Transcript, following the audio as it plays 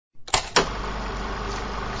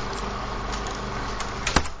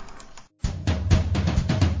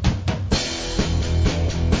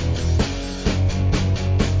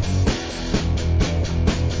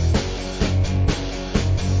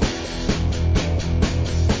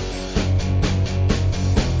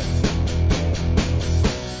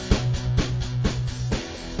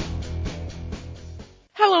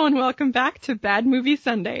welcome back to Bad Movie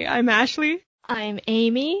Sunday. I'm Ashley. I'm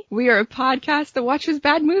Amy. We are a podcast that watches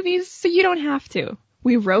bad movies so you don't have to.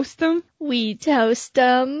 We roast them. We toast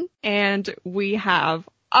them. And we have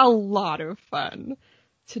a lot of fun.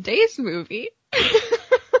 Today's movie,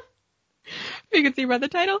 if you can see by the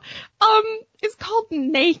title, is called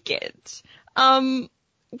Naked.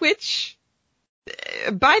 Which,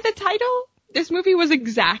 by the title, this movie was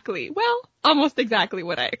almost exactly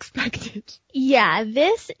what I expected. Yeah,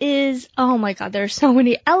 this is, oh my god, there are so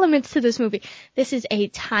many elements to this movie. This is a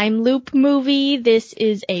time loop movie. This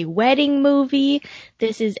is a wedding movie.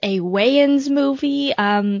 This is a Wayans movie.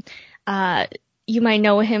 You might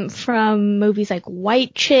know him from movies like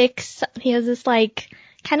White Chicks. He has this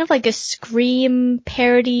kind of like a Scream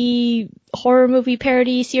parody, horror movie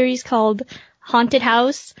parody series called Haunted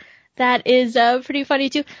House. That is pretty funny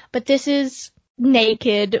too. But this is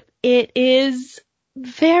Naked. It is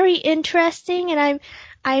very interesting, and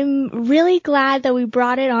I'm really glad that we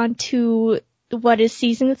brought it on to what is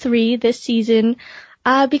season 3 this season,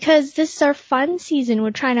 because this is our fun season.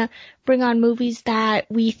 We're trying to bring on movies that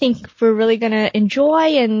we think we're really gonna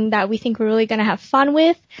enjoy and that we think we're really gonna have fun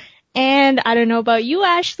with. And I don't know about you,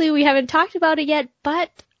 Ashley, we haven't talked about it yet, but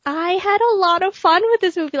I had a lot of fun with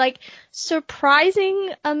this movie,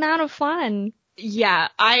 surprising amount of fun. Yeah,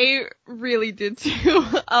 I really did too.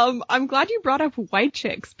 I'm glad you brought up White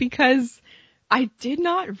Chicks because I did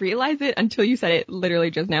not realize it until you said it literally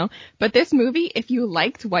just now. But this movie, if you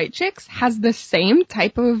liked White Chicks, has the same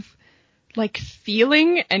type of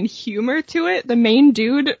feeling and humor to it. The main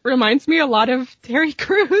dude reminds me a lot of Terry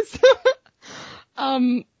Crews.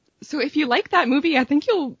 So if you like that movie, I think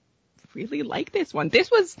you'll really like this one. This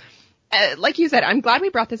was, like you said, I'm glad we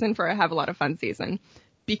brought this in for a Have a Lot of Fun season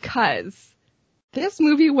because this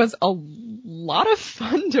movie was a lot of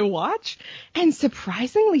fun to watch and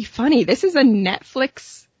surprisingly funny. This is a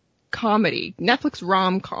Netflix comedy, Netflix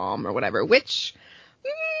rom-com or whatever, which,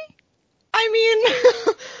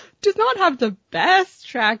 does not have the best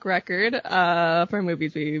track record for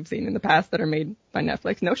movies we've seen in the past that are made by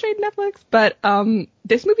Netflix. No shade, Netflix, but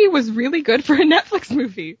this movie was really good for a Netflix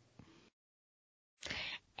movie.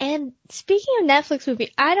 And speaking of Netflix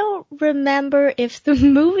movie, I don't remember if the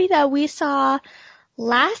movie that we saw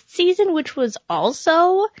last season, which was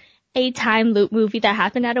also a time loop movie that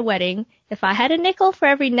happened at a wedding, if I had a nickel for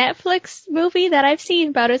every Netflix movie that I've seen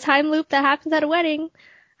about a time loop that happens at a wedding,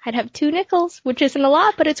 I'd have 2 nickels, which isn't a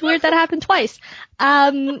lot, but it's weird that it happened twice.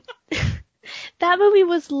 That movie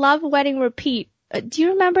was Love, Wedding, Repeat. Do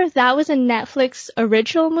you remember if that was a Netflix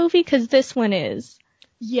original movie? Because this one is.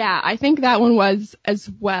 Yeah, I think that one was as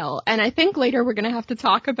well. And I think later we're going to have to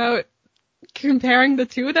talk about comparing the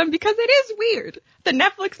two of them because it is weird. The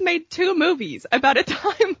Netflix made 2 movies about a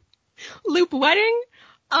time loop wedding.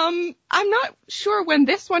 I'm not sure when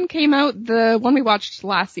this one came out. The one we watched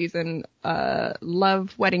last season,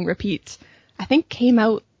 Love, Wedding, Repeat, I think came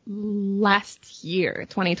out last year,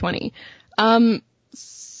 2020.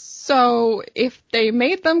 So if they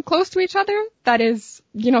made them close to each other, that is,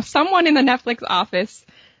 someone in the Netflix office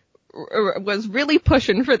was really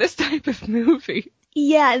pushing for this type of movie.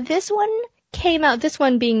 Yeah, this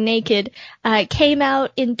one being Naked, came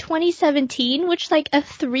out in 2017, which a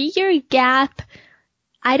 3-year gap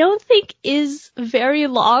I don't think is very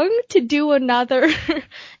long to do another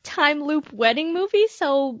time loop wedding movie.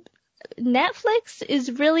 So Netflix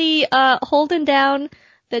is really holding down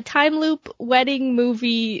the time loop wedding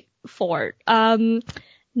movie fort. No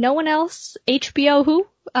one else, HBO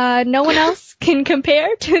no one else can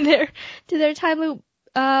compare to their time loop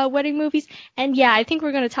wedding movies. And yeah, I think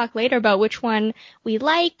we're going to talk later about which one we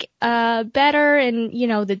like better and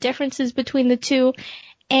the differences between the two.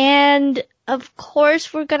 And of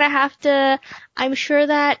course we're going to have to, I'm sure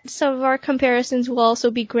that some of our comparisons will also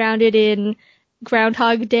be grounded in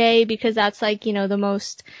Groundhog Day because that's the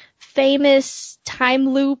most famous time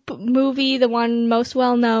loop movie, the one most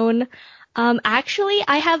well known. Actually,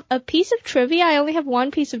 I have a piece of trivia. I only have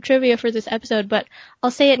one piece of trivia for this episode, but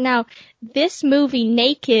I'll say it now. This movie,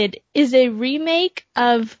 Naked, is a remake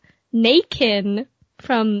of Naken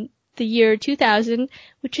from the year 2000,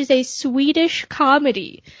 which is a Swedish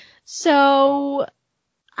comedy. So,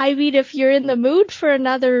 if you're in the mood for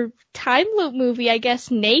another time loop movie, I guess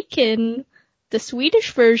Naken, the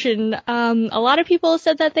Swedish version, a lot of people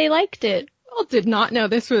said that they liked it. Well, did not know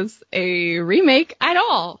this was a remake at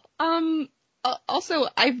all. Also,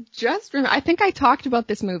 I think I talked about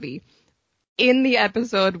this movie in the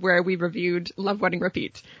episode where we reviewed Love, Wedding,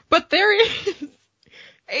 Repeat. But there is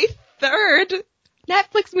a third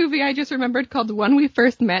Netflix movie I just remembered called When We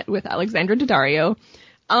First Met with Alexandra Daddario.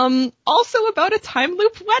 Also about a time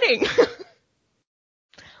loop wedding.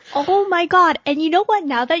 Oh my god. And you know what?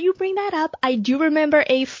 Now that you bring that up, I do remember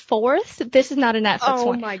a fourth, this is not a Netflix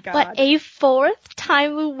one, my God. but a fourth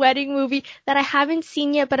time loop wedding movie that I haven't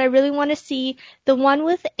seen yet, but I really want to see. The one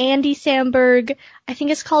with Andy Samberg. I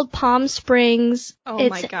think it's called Palm Springs. Oh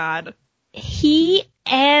my God. He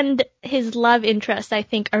and his love interest, I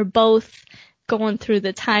think, are both going through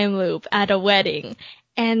the time loop at a wedding.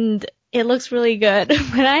 And it looks really good,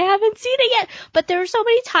 but I haven't seen it yet. But there are so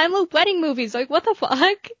many time loop wedding movies. Like, what the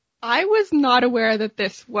fuck? I was not aware that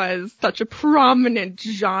this was such a prominent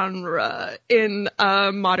genre in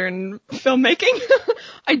modern filmmaking.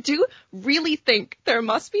 I do really think there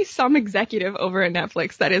must be some executive over at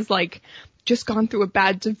Netflix that is like just gone through a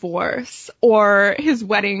bad divorce, or his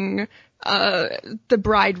wedding, the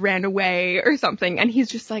bride ran away or something, and he's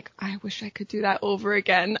just like, I wish I could do that over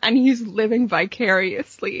again. And he's living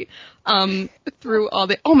vicariously through all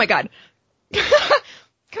the, oh my God.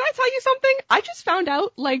 Can I tell you something? I just found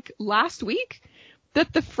out, like, last week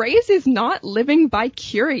that the phrase is not living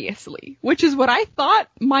vicariously, which is what I thought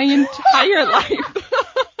my entire life.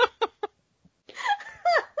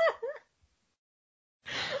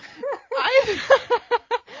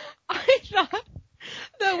 I thought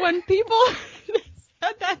that when people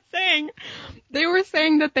said that saying, they were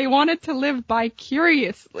saying that they wanted to live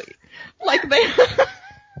vicariously. Like they...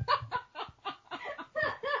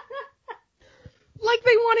 Like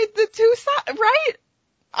they wanted the two sides, right?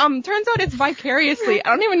 Turns out it's vicariously. I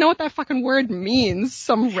don't even know what that fucking word means.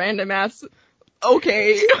 Some random ass.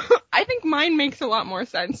 Okay. I think mine makes a lot more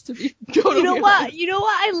sense, to be totally You know what? honest. You know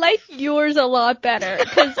what? I like yours a lot better,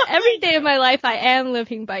 because every day of my life I am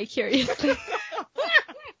living vicariously.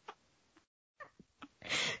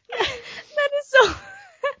 That is so...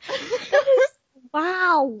 That is...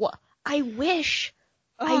 Wow. I wish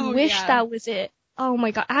Yeah. that was it. Oh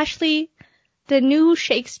my god. Ashley, the new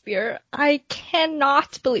Shakespeare, I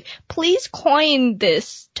cannot believe. Please coin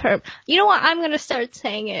this term. You know what? I'm going to start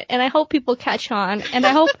saying it, and I hope people catch on. And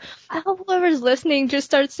I hope whoever's listening just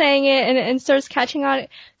starts saying it and starts catching on.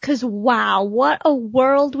 Because wow, what a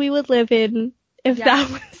world we would live in if that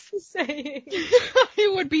was the saying.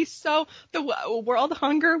 It would be so, the world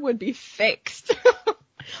hunger would be fixed.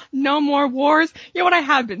 No more wars. You know what? I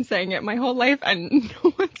have been saying it my whole life, and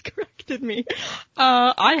no one's corrected me.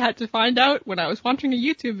 I had to find out when I was watching a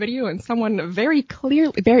YouTube video, and someone very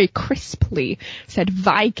clearly, very crisply said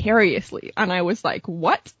vicariously, and I was like,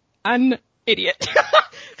 what? An idiot.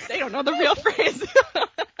 They don't know the real phrase.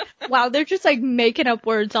 Wow, they're just like making up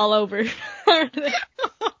words all over.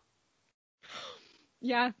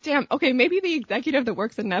 Yeah, damn. Okay, maybe the executive that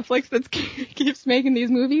works at Netflix that keeps making these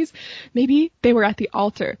movies, maybe they were at the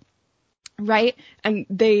altar, right? And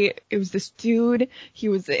it was this dude, he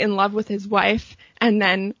was in love with his wife, and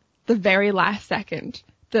then the very last second,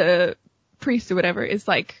 the priest or whatever is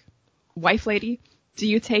like, wife lady, do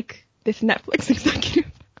you take this Netflix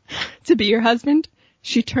executive to be your husband?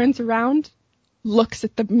 She turns around, looks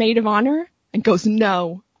at the maid of honor, and goes,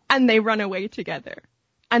 no. And they run away together.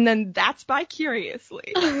 And then that's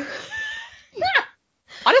vicariously. Honestly,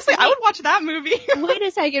 I would watch that movie. Wait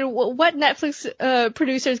a second. What Netflix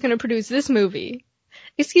producer is going to produce this movie?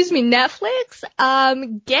 Excuse me, Netflix?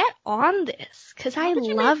 Get on this, because I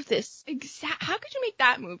love this. How could you make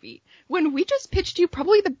that movie when we just pitched you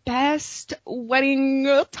probably the best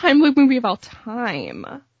wedding time loop movie of all time?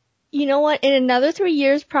 You know what? In another 3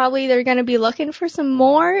 years, probably they're going to be looking for some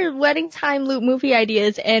more wedding time loop movie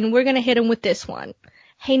ideas, and we're going to hit them with this one.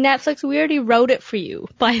 Hey, Netflix, we already wrote it for you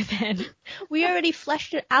by then. We already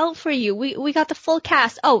fleshed it out for you. We got the full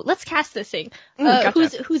cast. Oh, let's cast this thing.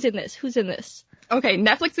 Gotcha. Who's in this? Who's in this? Okay,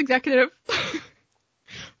 Netflix executive.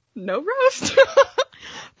 No roast.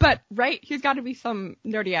 But, right, he's got to be some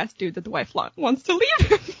nerdy ass dude that the wife wants to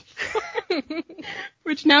leave.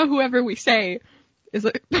 Which now whoever we say is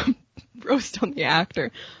a roast on the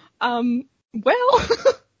actor. Well...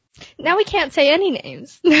 Now we can't say any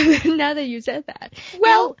names. Now that you said that.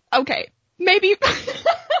 Well, okay. Maybe.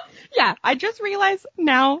 Yeah, I just realized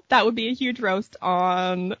now that would be a huge roast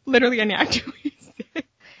on literally any actor we say.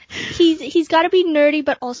 He's got to be nerdy,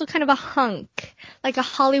 but also kind of a hunk, like a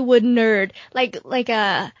Hollywood nerd,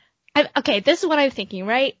 okay, this is what I'm thinking,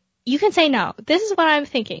 right? You can say no. This is what I'm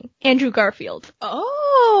thinking. Andrew Garfield.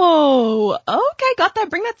 Oh, okay, got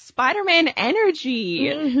that. Bring that Spider-Man energy.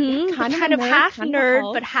 Mm-hmm. Kind of half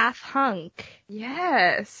nerd, but half hunk.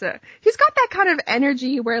 Yes. He's got that kind of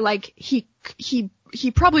energy where, like, he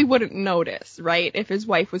probably wouldn't notice, right, if his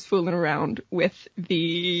wife was fooling around with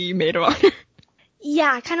the maid of honor.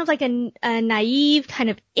 Yeah, kind of like a naive,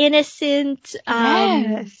 kind of innocent.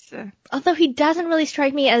 Yes. Although he doesn't really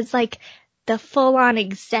strike me as, like, the full-on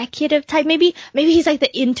executive type. Maybe he's like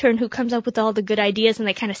the intern who comes up with all the good ideas and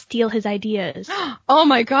they kind of steal his ideas. Oh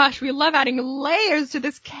my gosh, we love adding layers to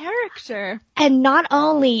this character. And not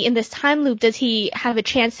only in this time loop does he have a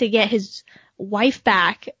chance to get his wife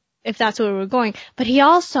back, if that's where we're going, but he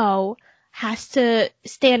also has to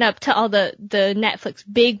stand up to all the Netflix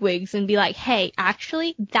bigwigs and be like, hey,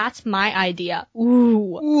 actually, that's my idea.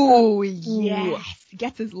 Ooh, yes.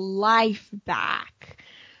 Gets his life back.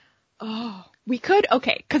 Oh, we could,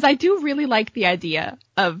 okay, because I do really like the idea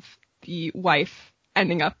of the wife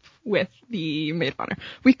ending up with the maid of honor.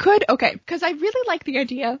 We could, okay, because I really like the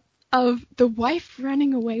idea of the wife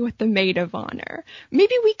running away with the maid of honor.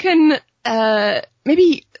 Maybe we can,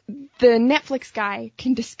 maybe the Netflix guy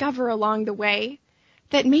can discover along the way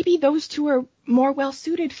that maybe those two are more well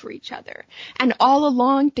suited for each other. And all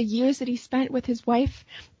along the years that he spent with his wife,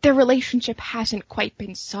 their relationship hasn't quite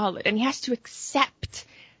been solid. And he has to accept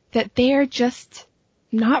that they're just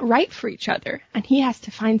not right for each other. And he has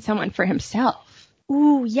to find someone for himself.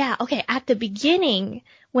 Ooh, yeah. Okay. At the beginning,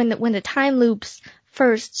 when the time loops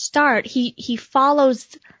first start, he follows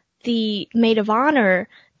the maid of honor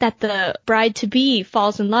that the bride-to-be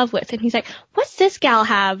falls in love with. And he's like, what's this gal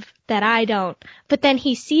have that I don't? But then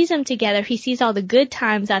he sees them together. He sees all the good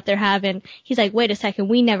times that they're having. He's like, wait a second,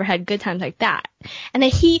 we never had good times like that. And then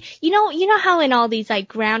he, you know how in all these like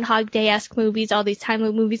Groundhog Day-esque movies, all these time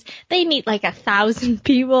loop movies, they meet like 1,000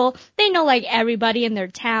 people. They know like everybody in their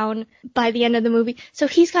town by the end of the movie. So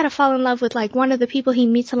he's got to fall in love with like one of the people he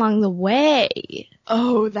meets along the way.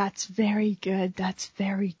 Oh, that's very good. That's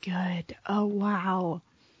very good. Oh, wow.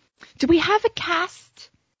 Do we have a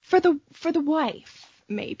cast for the wife,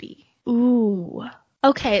 maybe? Ooh.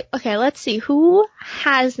 Okay, let's see. Who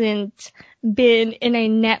hasn't been in a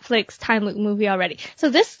Netflix time loop movie already?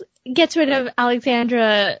 So this gets rid of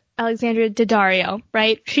Alexandra Daddario,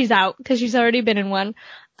 right? She's out because she's already been in one.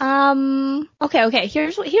 Okay.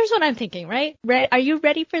 Here's what I'm thinking, right? Are you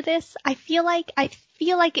ready for this? I feel like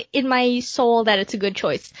in my soul that it's a good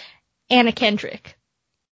choice. Anna Kendrick.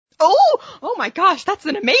 Oh my gosh, that's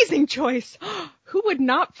an amazing choice. Who would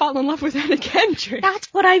not fall in love with Anna Kendrick?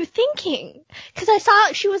 That's what I'm thinking. Cause I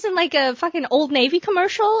saw she was in like a fucking Old Navy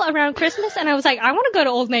commercial around Christmas and I was like, I want to go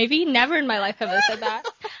to Old Navy. Never in my life have I said that.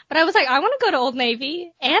 But I was like, I want to go to Old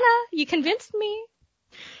Navy. Anna, you convinced me.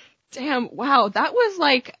 Damn, wow, that was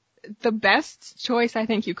like the best choice I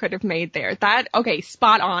think you could have made there. Okay,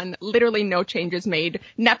 spot on. Literally no changes made.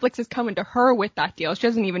 Netflix is coming to her with that deal. She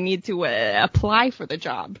doesn't even need to apply for the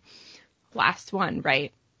job. Last one,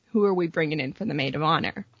 right? Who are we bringing in for the maid of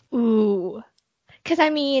honor? Ooh. Cause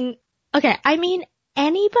anybody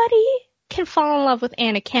can fall in love with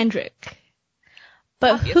Anna Kendrick.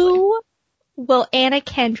 But obviously. Who will Anna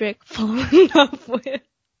Kendrick fall in love with?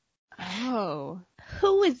 Oh.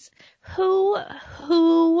 Who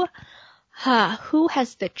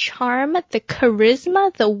has the charm, the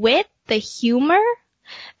charisma, the wit, the humor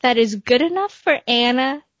that is good enough for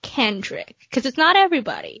Anna Kendrick? Because it's not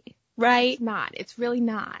everybody, right? It's not. It's really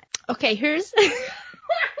not. Okay, here's... I'm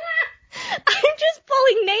just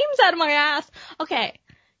pulling names out of my ass. Okay,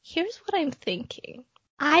 here's what I'm thinking.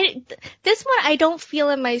 This one I don't feel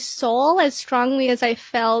in my soul as strongly as I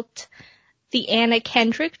felt the Anna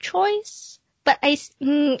Kendrick choice. But I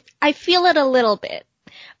feel it a little bit.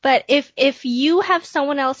 But if you have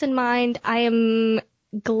someone else in mind, I am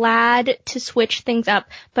glad to switch things up.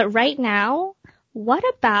 But right now, what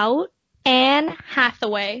about Anne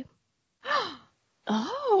Hathaway?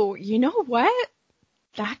 Oh, you know what?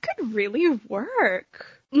 That could really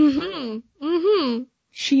work.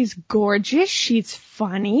 She's gorgeous. She's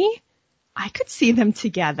funny. I could see them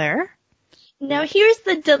together. Now here's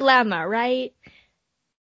the dilemma, right?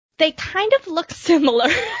 They kind of look similar.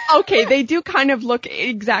 Okay, they do kind of look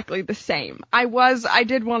exactly the same. I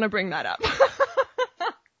did want to bring that up.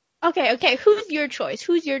 Okay, who's your choice?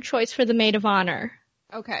 Who's your choice for the maid of honor?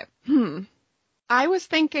 Okay. I was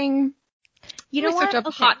thinking, you know what? Such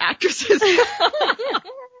a hot actresses.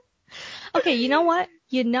 Okay, you know what?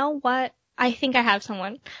 I think I have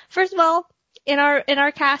someone. First of all, in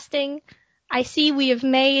our casting, I see we have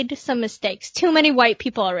made some mistakes. Too many white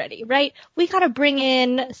people already, right? We gotta bring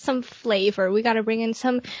in some flavor. We gotta bring in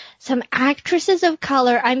some actresses of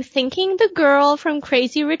color. I'm thinking the girl from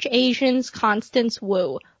Crazy Rich Asians, Constance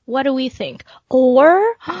Wu. What do we think? Or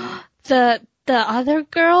the other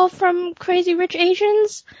girl from Crazy Rich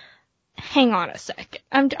Asians? Hang on a second.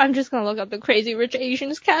 I'm just gonna look up the Crazy Rich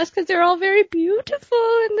Asians cast because they're all very beautiful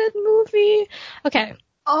in that movie. Okay.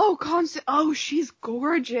 Oh, Constance. Oh, she's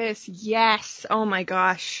gorgeous. Yes. Oh my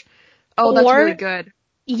gosh. Oh, that's really good.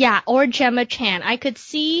 Yeah, or Gemma Chan. I could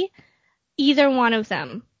see either one of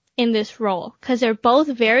them in this role because they're both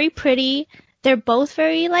very pretty. They're both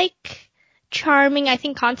very, like, charming. I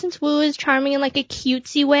think Constance Wu is charming in, like, a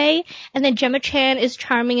cutesy way. And then Gemma Chan is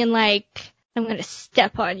charming in, like, I'm gonna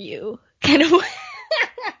step on you kind of way.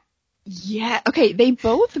 Yeah, okay, they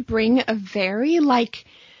both bring a very, like,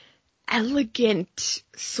 elegant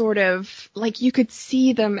sort of, like, you could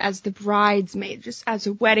see them as the bridesmaid, just as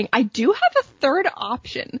a wedding. I do have a third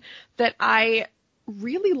option that I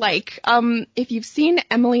really like. If you've seen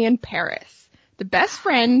Emily in Paris, the best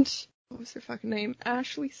friend, what was her fucking name?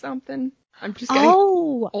 Ashley something? I'm just getting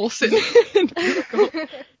Olsen.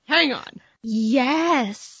 Hang on.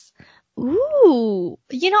 Yes. Ooh.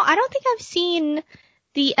 You know, I don't think I've seen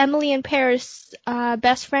the Emily in Paris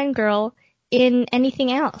best friend girl in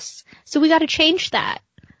anything else. So we got to change that.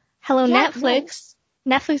 Hello, Yeah, Netflix.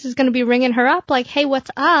 No. Netflix is going to be ringing her up like, hey,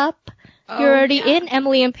 what's up? You're already in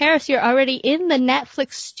Emily in Paris. You're already in the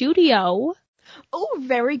Netflix studio. Oh,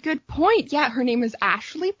 very good point. Yeah, her name is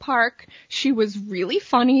Ashley Park. She was really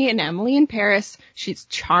funny in Emily in Paris. She's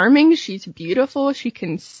charming. She's beautiful. She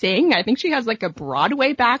can sing. I think she has like a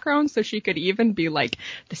Broadway background, so she could even be like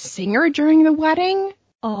the singer during the wedding.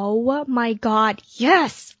 Oh my God.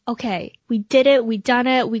 Yes. Okay. We did it. We done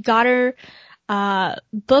it. We got her.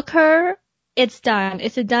 Book her. It's done.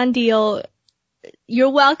 It's a done deal.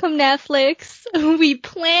 You're welcome, Netflix. We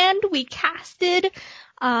planned. We casted.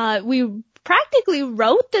 We practically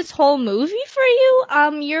wrote this whole movie for you.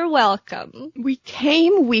 You're welcome. We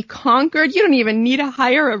came, we conquered. You don't even need to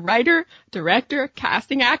hire a writer, director,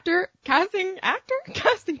 casting director.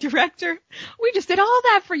 We just did all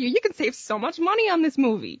that for you. You can save so much money on this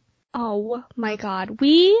movie. Oh my God. I'm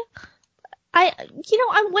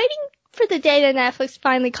waiting for the day that Netflix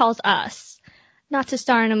finally calls us. Not to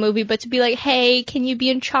star in a movie, but to be like, hey, can you be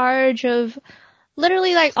in charge of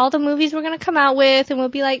literally like all the movies we're gonna come out with? And we'll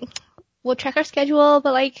be like, we'll check our schedule,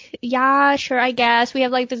 but like, yeah, sure, I guess. We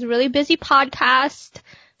have like this really busy podcast,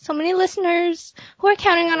 so many listeners who are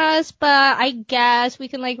counting on us, but I guess we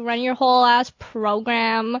can like run your whole ass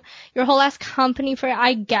program, your whole ass company for,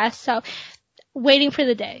 I guess. So, waiting for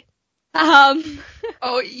the day.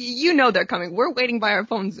 Oh, you know they're coming. We're waiting by our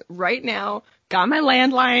phones right now. Got my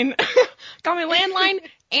landline. Got my landline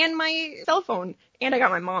and my cell phone. And I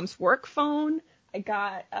got my mom's work phone. I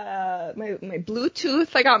got my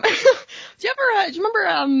Bluetooth. I got my do you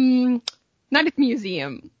remember Night at the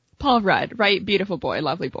Museum? Paul Rudd, right? Beautiful boy,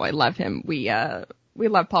 lovely boy, love him. We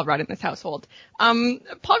love Paul Rudd in this household.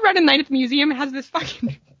 Paul Rudd in Night at the Museum has this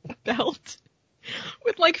fucking belt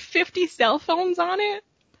with like 50 cell phones on it.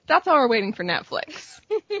 That's how we're waiting for Netflix.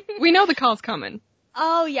 We know the call's coming.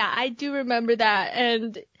 Oh yeah, I do remember that,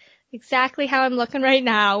 and exactly how I'm looking right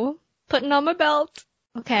now, putting on my belt.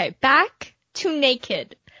 Okay, back to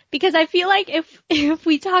Naked, because I feel like if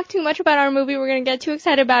we talk too much about our movie, we're gonna get too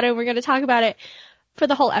excited about it, and we're gonna talk about it for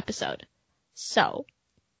the whole episode. So,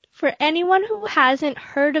 for anyone who hasn't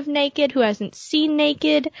heard of Naked, who hasn't seen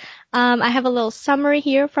Naked, I have a little summary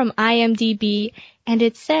here from IMDb, and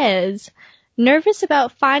it says, nervous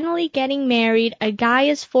about finally getting married, a guy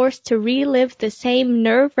is forced to relive the same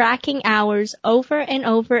nerve-wracking hours over and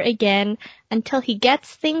over again until he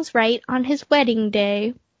gets things right on his wedding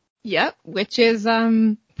day. Yep, which is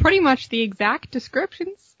pretty much the exact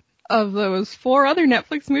descriptions of those 4 other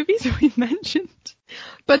Netflix movies we mentioned.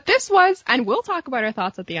 But this was, and we'll talk about our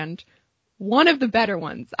thoughts at the end, one of the better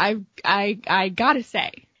ones. I gotta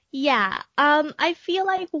say. Yeah, I feel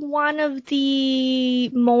like one of the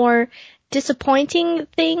more disappointing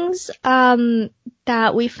things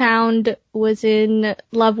that we found was in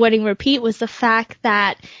Love, Wedding, Repeat was the fact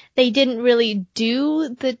that they didn't really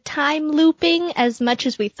do the time looping as much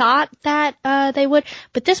as we thought that they would.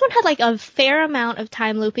 But this one had like a fair amount of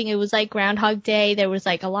time looping. It was like Groundhog Day. There was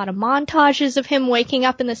like a lot of montages of him waking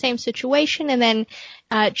up in the same situation and then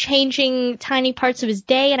changing tiny parts of his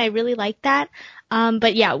day, and I really liked that.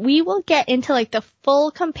 But yeah, we will get into like the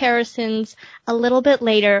full comparisons a little bit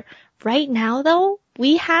later. Right now though,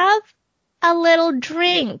 we have a little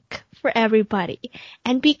drink for everybody.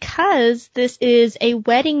 And because this is a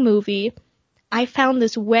wedding movie, I found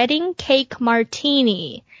this wedding cake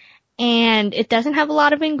martini. And it doesn't have a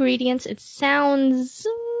lot of ingredients. It sounds,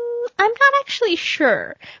 I'm not actually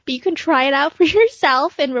sure, but you can try it out for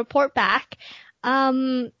yourself and report back.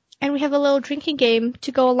 And we have a little drinking game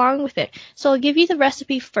to go along with it. So I'll give you the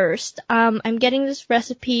recipe first. I'm getting this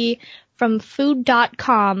recipe from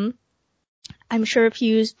food.com. I'm sure if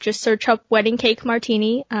you just search up wedding cake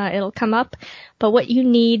martini, it'll come up. But what you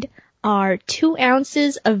need are 2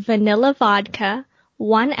 ounces of vanilla vodka,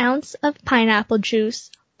 1 ounce of pineapple juice,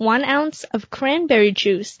 1 ounce of cranberry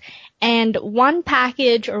juice, and 1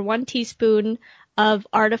 package or 1 teaspoon of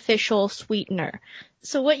artificial sweetener.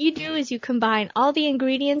 So what you do is you combine all the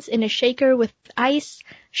ingredients in a shaker with ice,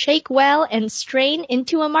 shake well, and strain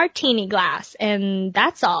into a martini glass. And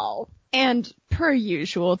that's all. And per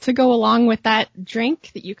usual, to go along with that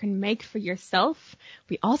drink that you can make for yourself,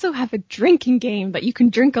 we also have a drinking game that you can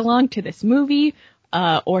drink along to this movie,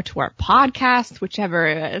 or to our podcast,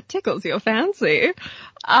 whichever tickles your fancy.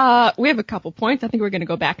 We have a couple points. I think we're going to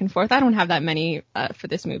go back and forth. I don't have that many for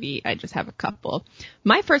this movie. I just have a couple.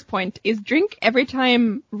 My first point is drink every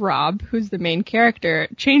time Rob, who's the main character,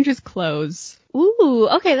 changes clothes. Ooh,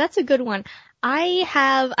 okay, that's a good one. I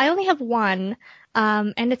only have one,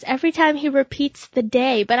 and it's every time he repeats the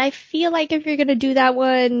day, but I feel like if you're going to do that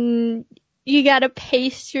one, you got to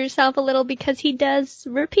pace yourself a little because he does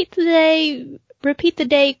repeat the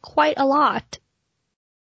day quite a lot.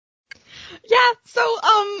 Yeah, so,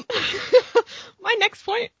 my next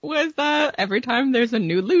point was, every time there's a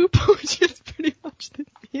new loop, which is pretty much the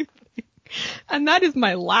same thing. And that is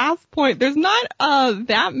my last point. There's not,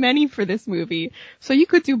 that many for this movie. So you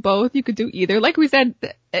could do both, you could do either. Like we said,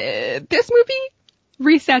 this movie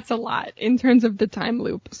resets a lot in terms of the time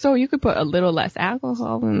loop. So you could put a little less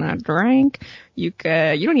alcohol in that drink. You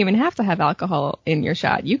don't even have to have alcohol in your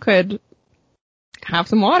shot. You could have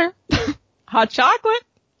some water, hot chocolate,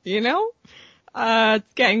 it's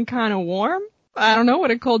getting kind of warm. I don't know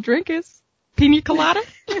what a cold drink is. Pina colada?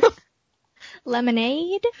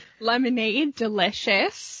 Lemonade,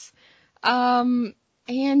 delicious. And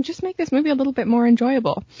just make this movie a little bit more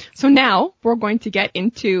enjoyable. So now we're going to get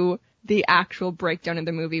into the actual breakdown of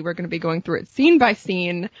the movie. We're going to be going through it scene by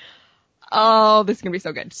scene. Oh, this is going to be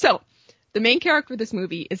so good. So the main character of this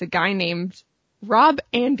movie is a guy named Rob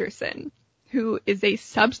Anderson, who is a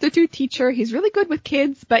substitute teacher. He's really good with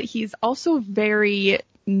kids, but he's also very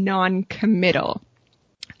non-committal.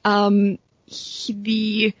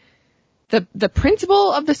 The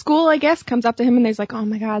principal of the school, I guess, comes up to him and he's like, oh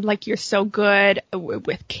my God, like, you're so good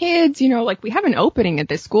with kids, like, we have an opening at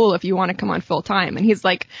this school if you want to come on full time. And he's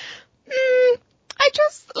like, I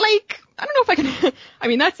don't know if I can, I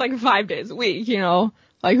mean, that's like 5 days a week,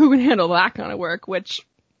 like, who can handle that kind of work, which,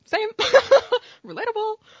 same,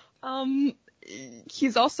 relatable.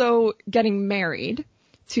 He's also getting married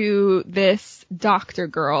to this doctor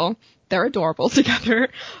girl. They're adorable together.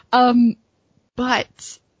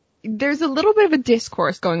 But there's a little bit of a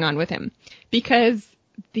discourse going on with him because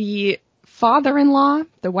the father-in-law,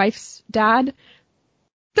 the wife's dad,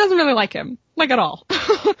 doesn't really like him, like at all,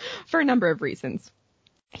 for a number of reasons.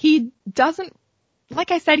 He doesn't,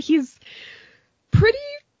 like I said, he's pretty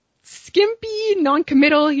skimpy,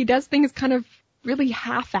 non-committal. He does things kind of really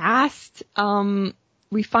half-assed.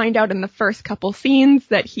 We find out in the first couple scenes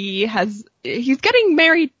that he's getting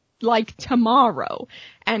married like tomorrow,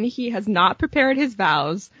 and he has not prepared his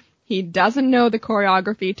vows. He doesn't know the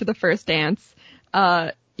choreography to the first dance.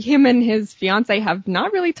 Him and his fiance have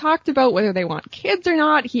not really talked about whether they want kids or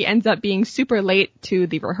not. He ends up being super late to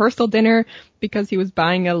the rehearsal dinner because he was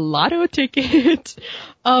buying a lotto ticket.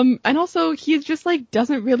 And also he's just like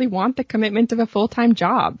doesn't really want the commitment of a full-time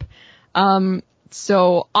job.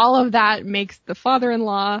 So all of that makes the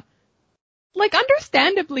father-in-law, like,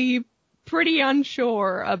 understandably pretty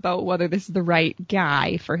unsure about whether this is the right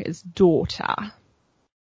guy for his daughter.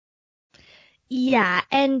 Yeah,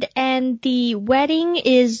 and the wedding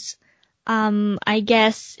is, I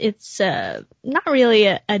guess it's not really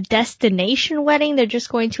a destination wedding. They're just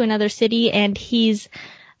going to another city, and he's,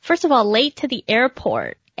 first of all, late to the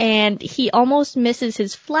airport, and he almost misses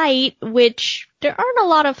his flight, which there aren't a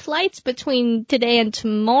lot of flights between today and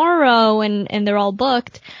tomorrow, and they're all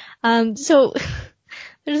booked. So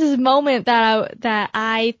there's this moment that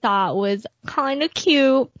I thought was kind of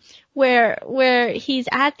cute, where he's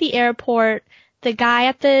at the airport. The guy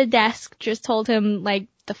at the desk just told him, like,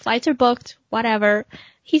 the flights are booked, whatever.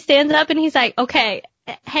 He stands up and he's like, okay,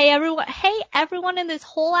 hey everyone in this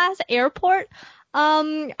whole ass airport,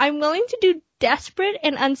 I'm willing to do desperate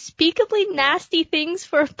and unspeakably nasty things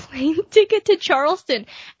for a plane ticket to Charleston.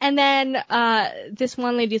 And then, this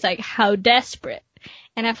one lady's like, how desperate?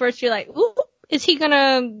 And at first you're like, ooh, is he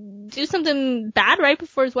gonna do something bad right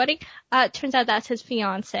before his wedding? Turns out that's his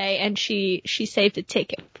fiance, and she saved a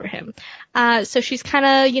ticket for him. So she's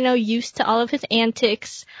kinda, used to all of his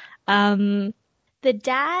antics. The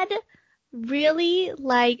dad really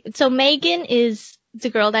so Megan is the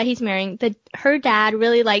girl that he's marrying. Her dad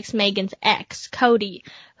really likes Megan's ex, Cody,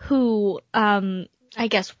 who, I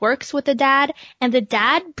guess works with the dad, and the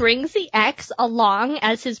dad brings the ex along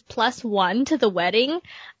as his +1 to the wedding.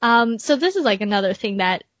 So this is like another thing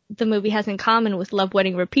that the movie has in common with Love,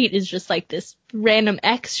 Wedding, Repeat is just like this random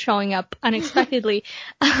ex showing up unexpectedly.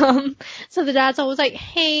 So the dad's always like,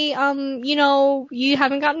 hey, you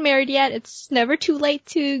haven't gotten married yet. It's never too late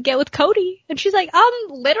to get with Cody. And she's like,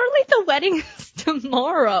 literally the wedding is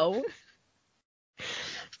tomorrow.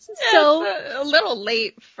 So it's a little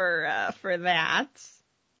late for that.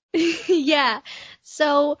 Yeah.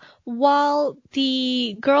 So while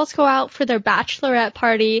the girls go out for their bachelorette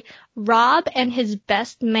party, Rob and his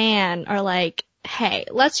best man are like, hey,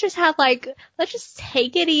 let's just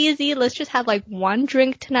take it easy. Let's just have like one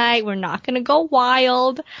drink tonight. We're not going to go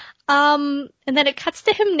wild. And then it cuts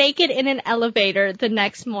to him naked in an elevator the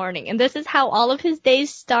next morning. And this is how all of his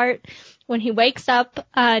days start, when he wakes up,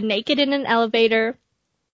 naked in an elevator.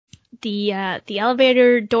 The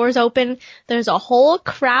elevator doors open. There's a whole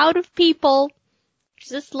crowd of people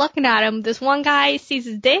just looking at him. This one guy sees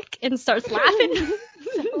his dick and starts laughing.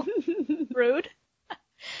 So rude.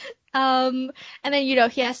 And then,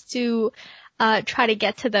 he has to try to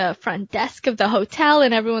get to the front desk of the hotel,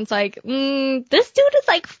 and everyone's like, this dude is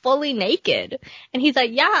like fully naked. And he's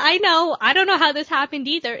like, yeah, I know. I don't know how this happened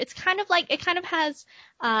either. It's kind of like, it kind of has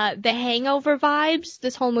the Hangover vibes,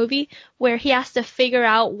 this whole movie, where he has to figure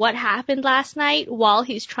out what happened last night while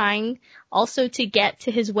he's trying also to get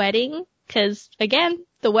to his wedding. 'Cause again,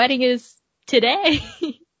 the wedding is today.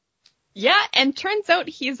 Yeah, and turns out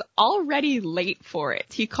he's already late for it.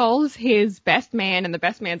 He calls his best man, and the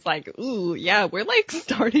best man's like, ooh, yeah, we're like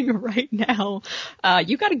starting right now.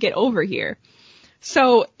 You gotta get over here.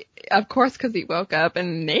 So, of course, 'cause he woke up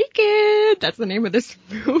and naked, that's the name of this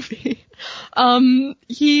movie,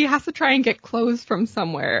 he has to try and get clothes from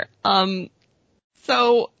somewhere.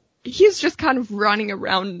 So he's just kind of running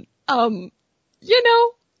around,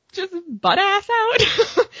 just butt ass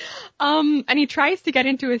out. And he tries to get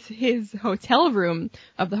into his hotel room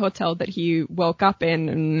of the hotel that he woke up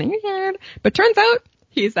in, but turns out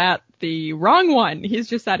he's at the wrong one. He's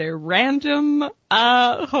just at a random,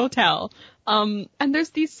 hotel. And there's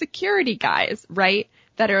these security guys, right,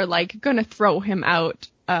 that are like gonna throw him out,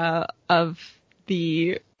 of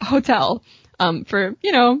the hotel, for,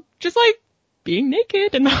 just like being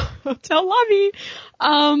naked in the hotel lobby.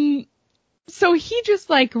 So he just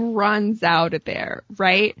like runs out of there,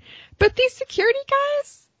 right? But these security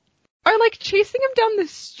guys are like chasing him down the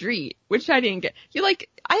street, which I didn't get.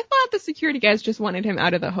 I thought the security guys just wanted him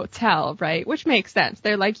out of the hotel, right? Which makes sense.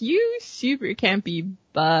 They're like, you super campy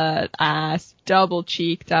butt ass, double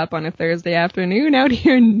cheeked up on a Thursday afternoon out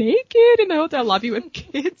here naked in the hotel lobby with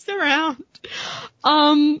kids around.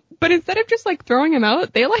 But instead of just like throwing him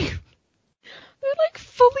out, they're like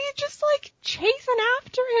fully just like chasing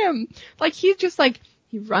after him. Like he's just like,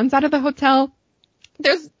 he runs out of the hotel.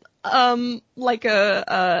 There's like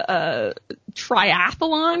a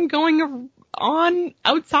triathlon going on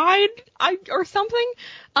outside or something.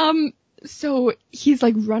 So he's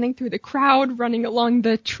like running through the crowd, running along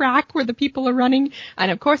the track where the people are running,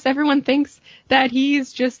 and of course everyone thinks that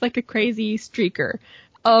he's just like a crazy streaker.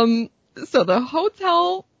 So the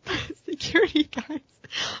hotel security guys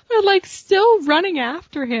are like still running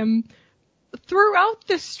after him throughout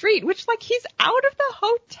the street, which like he's out of the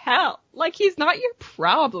hotel. Like he's not your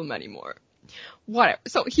problem anymore. Whatever.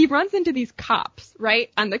 So he runs into these cops,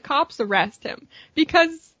 right? And the cops arrest him because,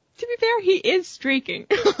 to be fair, he is streaking.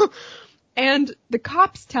 And the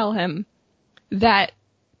cops tell him that,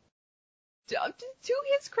 to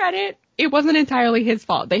his credit, it wasn't entirely his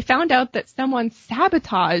fault. They found out that someone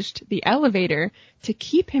sabotaged the elevator to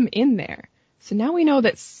keep him in there. So now we know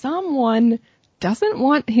that someone doesn't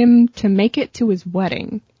want him to make it to his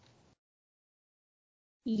wedding.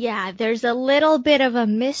 Yeah, there's a little bit of a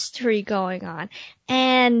mystery going on.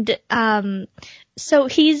 And so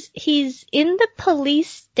he's in the police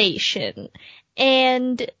station,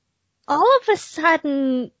 and all of a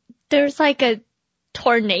sudden there's like a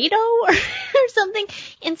tornado or something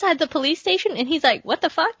inside the police station, and he's like, what the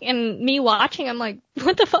fuck? And me watching, I'm like,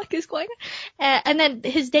 what the fuck is going on? And then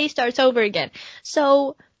his day starts over again.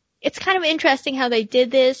 So it's kind of interesting how they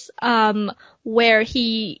did this, where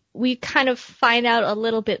we kind of find out a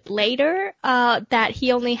little bit later, that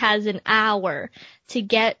he only has an hour to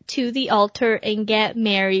get to the altar and get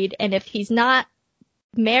married. And if he's not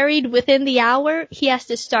married within the hour, he has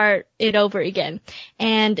to start it over again.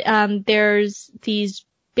 And, there's these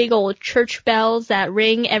big old church bells that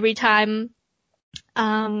ring every time,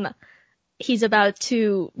 he's about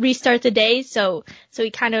to restart the day. So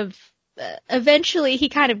he kind of, eventually he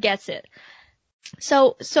kind of gets it.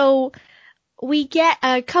 So we get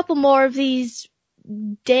a couple more of these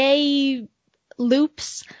day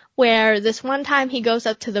loops where this one time he goes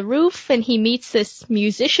up to the roof and he meets this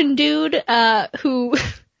musician dude, who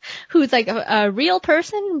who's like a real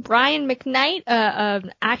person, Brian McKnight,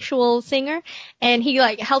 an actual singer, and he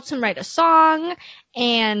like helps him write a song,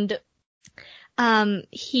 and another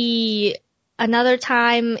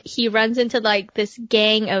time he runs into like this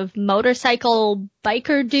gang of motorcycle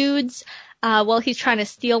biker dudes while he's trying to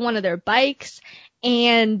steal one of their bikes,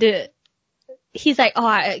 and he's like,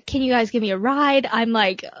 oh, can you guys give me a ride? I'm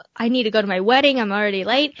like, I need to go to my wedding. I'm already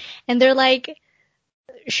late. And they're like,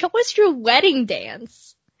 show us your wedding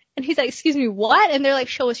dance. And he's like, excuse me, what? And they're like,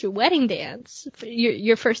 show us your wedding dance,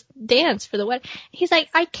 your first dance for the wedding. He's like,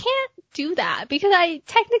 I can't do that because I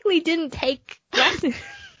technically didn't take lessons.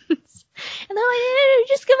 And they're like,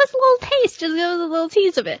 just give us a little taste, just give us a little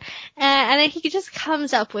tease of it. And then he just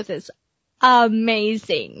comes up with this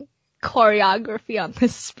amazing choreography on the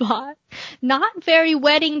spot. Not very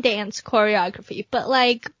wedding dance choreography, but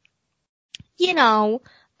like, you know,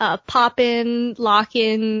 poppin',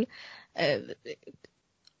 lockin',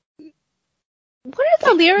 what are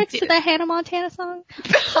the lyrics to that Hannah Montana song?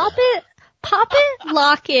 Pop it,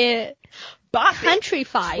 lock it, bop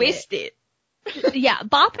countrify it, twist it. Yeah,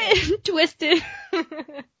 bop it, twist it.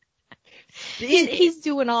 He's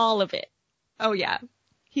doing all of it. Oh yeah.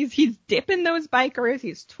 He's dipping those bikers,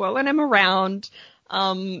 he's twirling them around.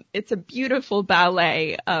 It's a beautiful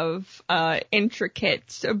ballet of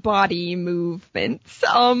intricate body movements.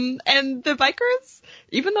 And the bikers,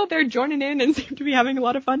 even though they're joining in and seem to be having a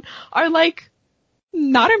lot of fun, are like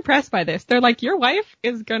not impressed by this. They're like, your wife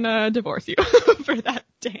is gonna divorce you for that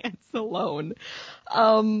dance alone.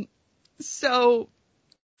 So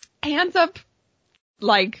he ends up,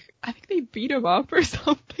 like, I think they beat him up or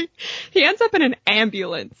something. He ends up in an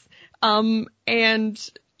ambulance. And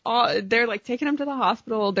they're like taking him to the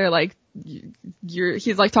hospital. They're like,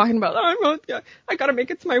 he's like talking about, I gotta make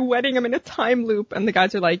it to my wedding. I'm in a time loop. And the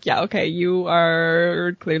guys are like, yeah, okay, you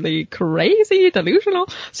are clearly crazy, delusional.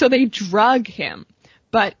 So they drug him.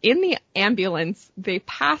 But in the ambulance, they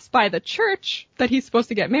pass by the church that he's supposed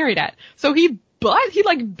to get married at. So he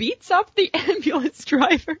like beats up the ambulance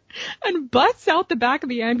driver and busts out the back of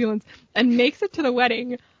the ambulance and makes it to the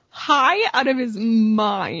wedding high out of his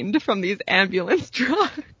mind from these ambulance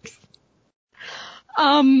drugs.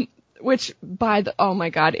 Which oh my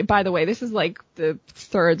god, by the way, this is like the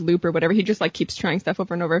third loop or whatever. He just like keeps trying stuff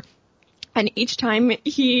over and over. And each time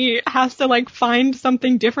he has to like find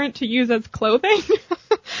something different to use as clothing.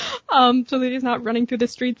 So that he's not running through the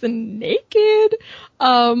streets and naked.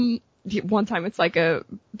 One time it's like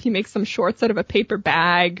he makes some shorts out of a paper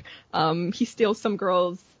bag. He steals some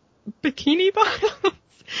girl's bikini bottoms.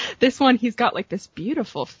 This one, he's got like this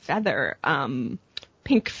beautiful feather,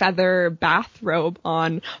 pink feather bathrobe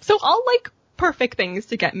on. So all like perfect things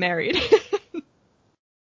to get married.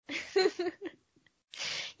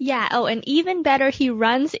 Yeah. Oh, and even better, he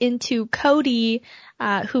runs into Cody,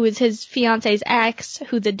 who is his fiance's ex,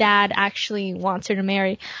 who the dad actually wants her to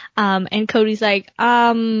marry. And Cody's like,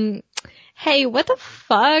 hey, what the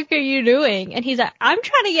fuck are you doing? And he's like, I'm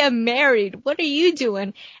trying to get married. What are you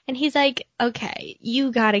doing? And he's like, okay,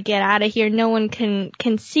 you gotta get out of here. No one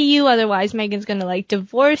can see you. Otherwise, Megan's gonna like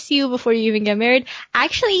divorce you before you even get married.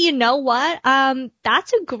 Actually, you know what?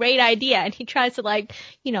 That's a great idea. And he tries to like,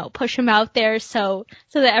 you know, push him out there so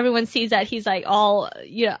that everyone sees that he's like all,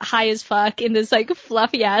 you know, high as fuck in this like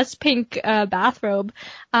fluffy ass pink, bathrobe.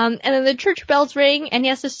 And then the church bells ring and he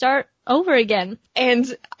has to start over again.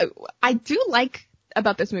 And I do like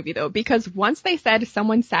about this movie though, because once they said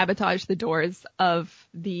someone sabotaged the doors of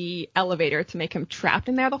the elevator to make him trapped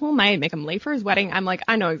in there the whole night, make him late for his wedding, I'm like,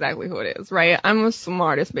 I know exactly who it is, right? I'm the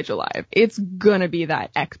smartest bitch alive. It's gonna be that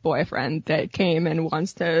ex-boyfriend that came and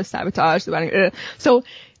wants to sabotage the wedding. So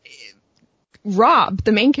Rob,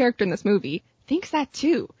 the main character in this movie, thinks that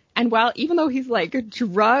too. And even though he's like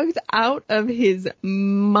drugged out of his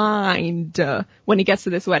mind when he gets to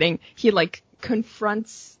this wedding, he like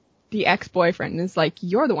confronts the ex-boyfriend and is like,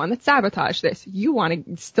 you're the one that sabotaged this. You want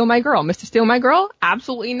to steal my girl. Mr. Steal my girl?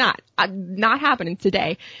 Absolutely not. Not happening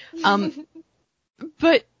today.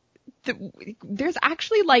 But there's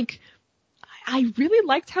actually like, I really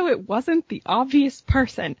liked how it wasn't the obvious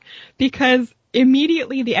person, because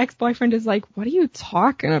immediately the ex-boyfriend is like, what are you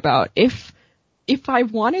talking about? If I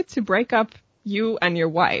wanted to break up you and your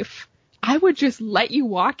wife, I would just let you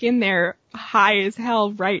walk in there high as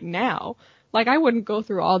hell right now. Like, I wouldn't go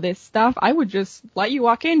through all this stuff. I would just let you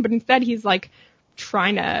walk in. But instead, he's like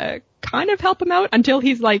trying to kind of help him out until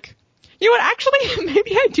he's like, you know what, actually,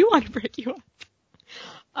 maybe I do want to break you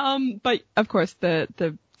up. But of course,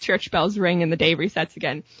 the church bells ring and the day resets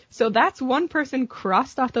again. So that's one person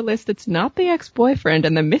crossed off the list. It's not the ex-boyfriend,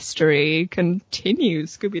 and the mystery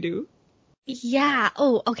continues, Scooby-Doo. Yeah.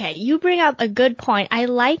 Oh, okay. You bring up a good point. I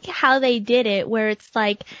like how they did it where it's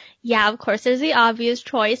like, yeah, of course, there's the obvious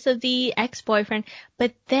choice of the ex-boyfriend,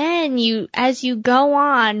 but then as you go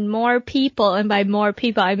on, more people, and by more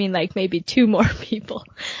people, I mean like maybe two more people,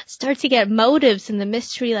 start to get motives and the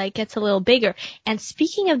mystery like gets a little bigger. And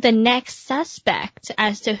speaking of the next suspect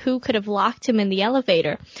as to who could have locked him in the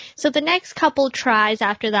elevator, so the next couple tries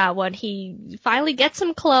after that one, he finally gets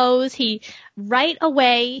some clothes, right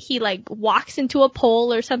away, he like walks into a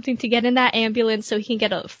pole or something to get in that ambulance so he can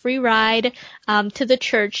get a free ride to the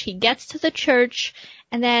church. He gets to the church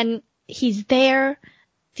and then he's there.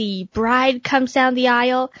 The bride comes down the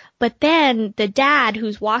aisle, but then the dad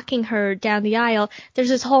who's walking her down the aisle, there's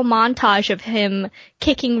this whole montage of him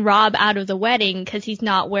kicking Rob out of the wedding because he's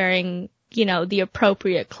not wearing, the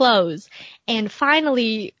appropriate clothes. And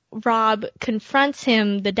finally, Rob confronts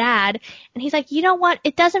him, the dad, and he's like, you know what?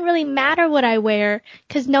 It doesn't really matter what I wear,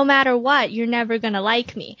 because no matter what, you're never gonna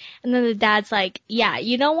like me. And then the dad's like, yeah,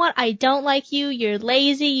 you know what? I don't like you. You're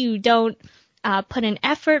lazy. You don't put in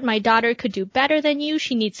effort. My daughter could do better than you.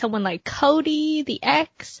 She needs someone like Cody, the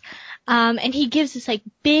ex. And he gives this like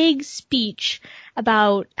big speech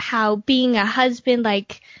about how being a husband,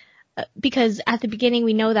 because at the beginning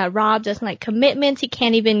we know that Rob doesn't like commitments. He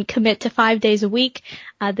can't even commit to 5 days a week.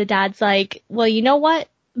 The dad's like, well, you know what?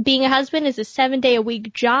 Being a husband is a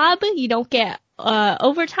 7-day-a-week job. You don't get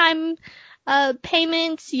overtime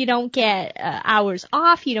payments. You don't get hours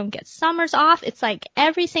off. You don't get summers off. It's like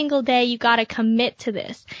every single day you gotta commit to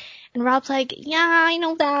this. And Rob's like, yeah, I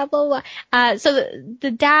know that, blah, blah. So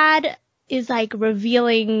the dad is like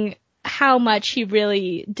revealing how much he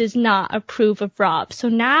really does not approve of Rob. So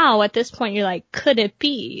now at this point you're like, could it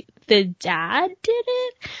be the dad did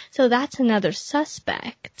it? So that's another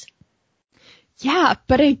suspect. Yeah,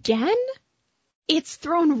 but again, it's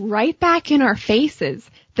thrown right back in our faces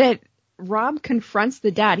that Rob confronts the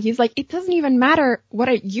dad. He's like, it doesn't even matter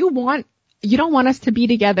what you want. You don't want us to be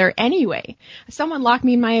together anyway. Someone locked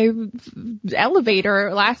me in my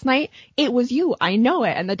elevator last night. It was you. I know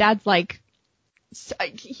it. And the dad's like,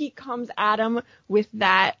 he comes at him with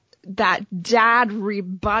that dad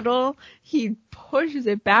rebuttal. He pushes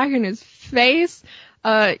it back in his face.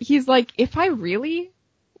 He's like, if I really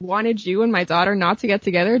wanted you and my daughter not to get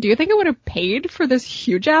together, do you think I would have paid for this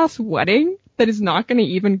huge ass wedding that is not going to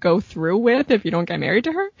even go through with if you don't get married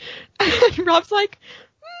to her? And Rob's like,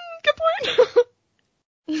 good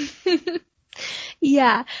point.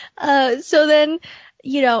 Yeah. So then,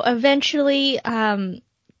 eventually,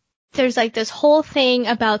 there's like this whole thing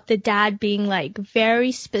about the dad being like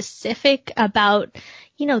very specific about,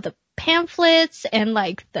 the pamphlets and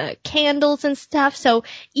like the candles and stuff. So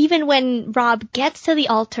even when Rob gets to the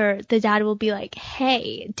altar, the dad will be like,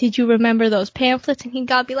 hey, did you remember those pamphlets? And he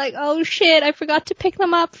gotta be like, oh shit, I forgot to pick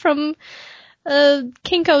them up from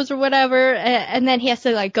Kinko's or whatever, and then he has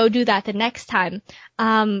to like go do that the next time.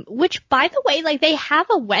 Which by the way, like they have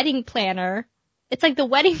a wedding planner. It's like the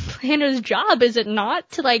wedding planner's job, is it not,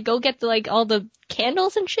 to like go get the like all the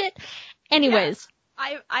candles and shit? Anyways,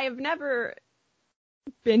 yeah, I have never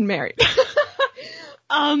been married.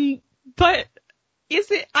 But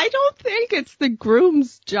I don't think it's the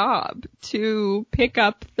groom's job to pick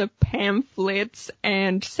up the pamphlets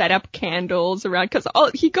and set up candles around, because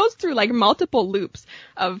he goes through like multiple loops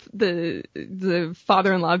of the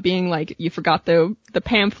father-in-law being like, you forgot the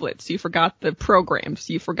pamphlets, you forgot the programs,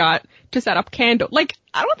 you forgot to set up candle. Like,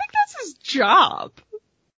 I don't think that's his job.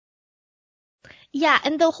 Yeah,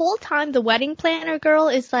 and the whole time the wedding planner girl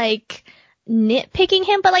is like nitpicking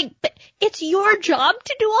him, but it's your job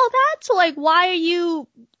to do all that, so like why are you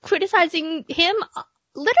criticizing him?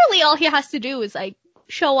 Literally all he has to do is like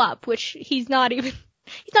show up, which he's not even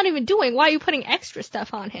doing. Why are you putting extra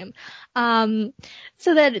stuff on him?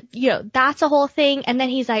 So that, that's a whole thing. And then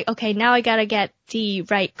he's like, okay, now I gotta get the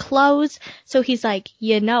right clothes. So he's like,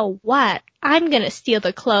 you know what? I'm gonna steal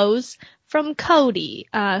the clothes from Cody,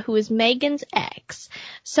 who is Megan's ex.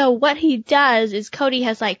 So what he does is Cody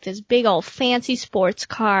has like this big old fancy sports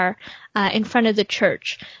car in front of the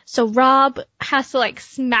church. So Rob has to like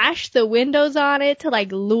smash the windows on it to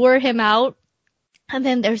like lure him out. And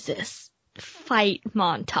then there's this fight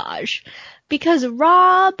montage because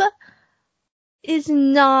Rob is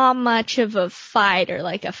not much of a fighter,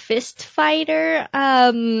 like a fist fighter.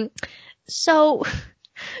 So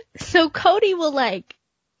Cody will like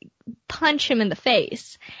punch him in the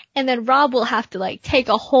face, and then Rob will have to like take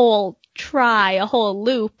a whole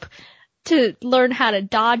loop to learn how to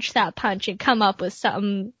dodge that punch and come up with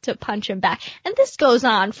something to punch him back. And this goes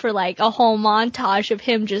on for like a whole montage of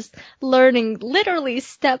him just learning literally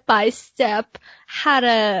step by step how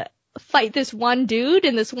to fight this one dude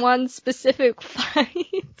in this one specific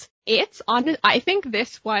fight. I think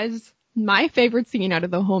this was my favorite scene out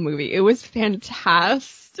of the whole movie. It was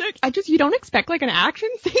fantastic. You don't expect like an action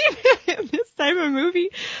scene in this type of movie,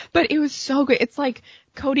 but it was so good. It's like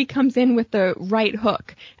Cody comes in with the right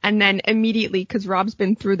hook, and then immediately, cause Rob's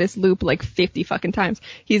been through this loop like 50 fucking times,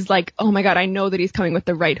 he's like, oh my god, I know that he's coming with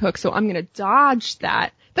the right hook, so I'm gonna dodge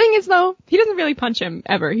that. Thing is though, he doesn't really punch him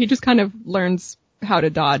ever. He just kind of learns how to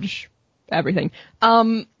dodge everything.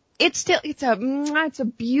 It's a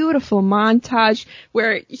beautiful montage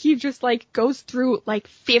where he just like goes through like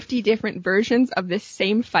 50 different versions of this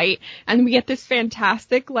same fight, and we get this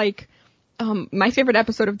fantastic like, my favorite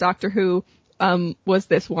episode of Doctor Who, was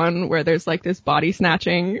this one where there's like this body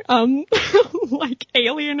snatching, like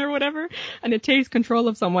alien or whatever, and it takes control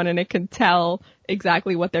of someone and it can tell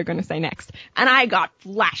exactly what they're going to say next. And I got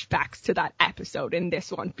flashbacks to that episode in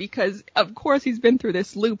this one because of course he's been through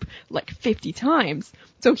this loop like 50 times.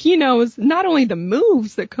 So he knows not only the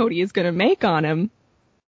moves that Cody is going to make on him.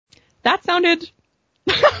 That sounded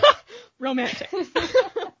romantic.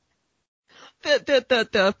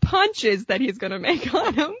 The punches that he's going to make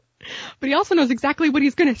on him. But he also knows exactly what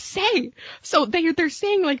he's gonna say. So they're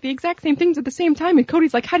saying like the exact same things at the same time, and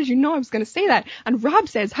Cody's like, how did you know I was gonna say that? And Rob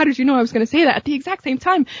says, how did you know I was gonna say that at the exact same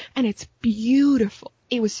time? And it's beautiful.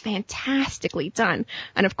 It was fantastically done.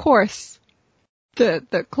 And of course,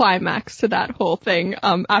 the climax to that whole thing,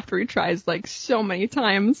 after he tries like so many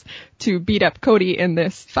times to beat up Cody in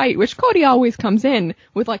this fight, which Cody always comes in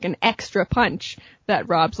with like an extra punch that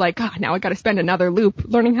Rob's like, now I gotta spend another loop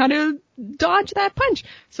learning how to dodge that punch.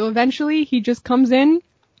 So eventually he just comes in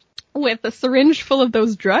with a syringe full of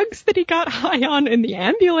those drugs that he got high on in the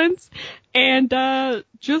ambulance and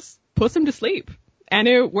just puts him to sleep. And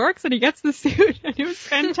it works, and he gets the suit, and it was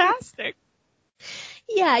fantastic.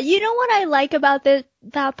 Yeah, you know what I like about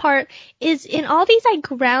that part is in all these like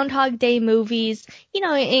Groundhog Day movies, you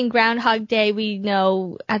know, in Groundhog Day we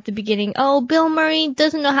know at the beginning, oh, Bill Murray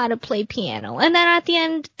doesn't know how to play piano. And then at the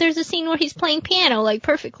end there's a scene where he's playing piano like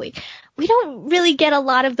perfectly. We don't really get a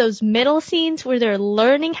lot of those middle scenes where they're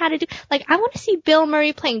learning how to do, like I want to see Bill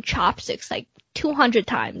Murray playing chopsticks like 200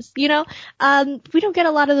 times, you know? We don't get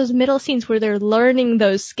a lot of those middle scenes where they're learning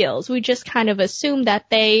those skills. We just kind of assume that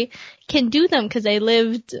they can do them because they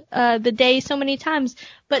lived the day so many times.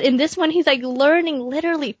 But in this one, he's like learning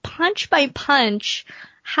literally punch by punch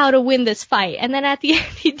how to win this fight. And then at the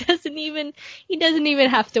end, he doesn't even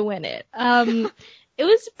have to win it. It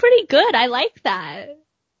was pretty good. I like that.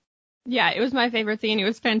 Yeah, it was my favorite scene. It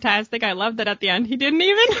was fantastic. I loved that at the end he didn't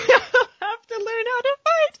even have to learn how to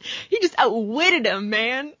fight. He just outwitted him,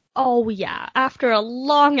 man. Oh yeah, after a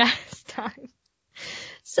long ass time.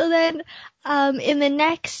 So then, in the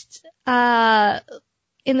next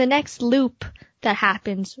loop that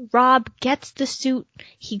happens, Rob gets the suit,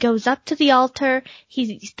 he goes up to the altar,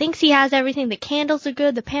 he thinks he has everything, the candles are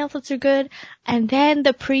good, the pamphlets are good, and then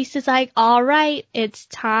the priest is like, alright, it's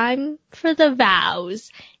time for the vows.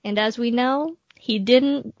 And as we know, he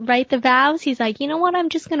didn't write the vows. He's like, you know what? I'm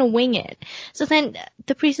just going to wing it. So then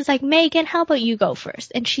the priest is like, Megan, how about you go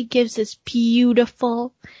first? And she gives this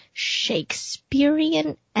beautiful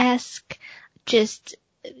Shakespearean-esque just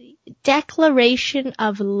declaration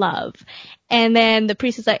of love. And then the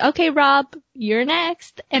priest is like, okay, Rob, you're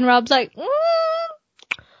next. And Rob's like,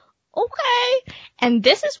 okay. And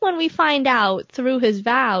this is when we find out through his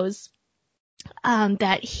vows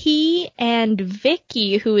that he and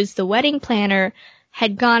Vicky, who is the wedding planner,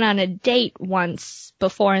 had gone on a date once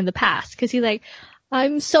before in the past. Cause he's like,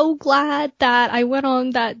 I'm so glad that I went on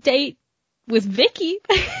that date with Vicky.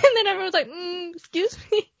 And then everyone's like, excuse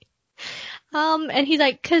me. And he's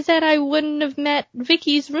like, cause then I wouldn't have met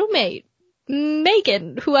Vicky's roommate,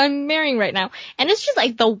 Megan, who I'm marrying right now. And it's just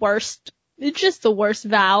like the worst. It's just the worst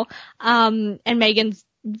vow. And Megan's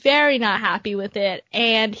very not happy with it.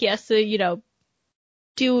 And he has to, you know,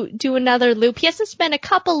 do another loop. He has to spend a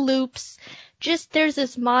couple loops. Just there's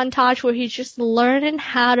this montage where he's just learning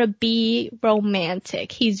how to be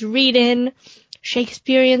romantic. He's reading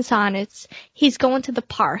Shakespearean sonnets. He's going to the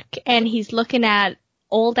park and he's looking at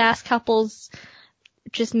old ass couples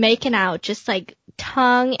just making out, just like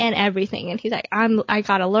tongue and everything. And he's like, I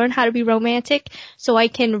gotta learn how to be romantic so I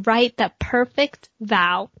can write the perfect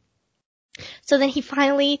vow. So then he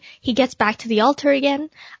gets back to the altar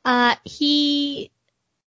again. He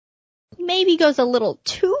maybe goes a little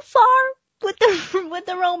too far with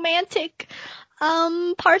the romantic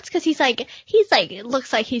parts, because he's like it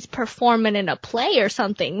looks like he's performing in a play or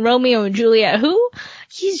something. Romeo and Juliet, who?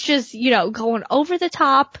 He's just, you know, going over the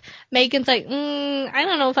top. Megan's like, I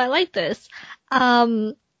don't know if I like this.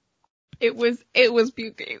 It was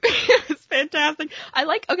beauty. It was fantastic.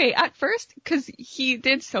 Okay, at first, cause he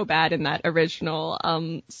did so bad in that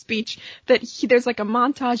original, speech that there's like a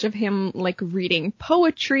montage of him like reading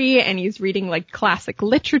poetry and he's reading like classic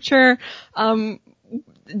literature,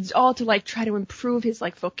 all to like try to improve his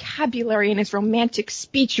like vocabulary and his romantic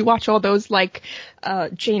speech. You watch all those like,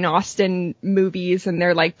 Jane Austen movies and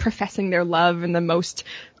they're like professing their love in the most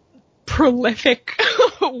prolific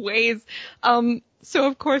ways. So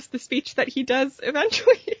of course the speech that he does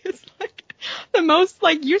eventually is like the most,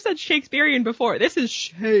 like you said, Shakespearean before. This is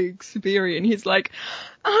Shakespearean. He's like,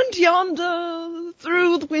 and yonder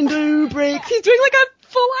through the window breaks. He's doing like a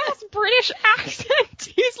full ass British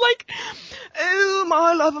accent. He's like, oh,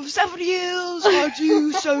 my love of 7 years, I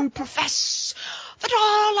do so profess that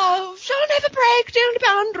our love shall never break down the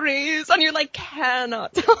boundaries. And you're like,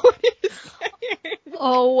 cannot tell what he's saying.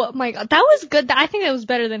 Oh my god, that was good. I think that was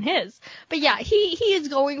better than his. But yeah, he is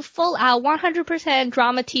going full out, 100%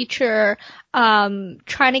 drama teacher,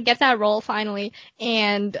 trying to get that role finally.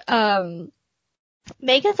 And,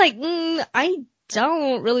 Megan's like, I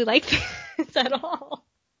don't really like this at all.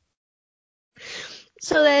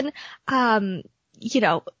 So then,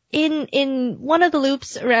 in one of the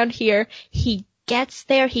loops around here, he gets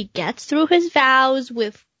there, he gets through his vows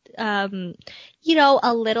with,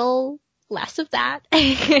 a little less of that.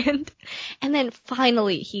 And then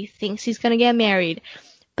finally he thinks he's gonna get married.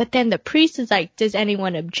 But then the priest is like, does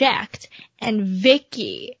anyone object? And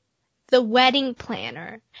Vicky, the wedding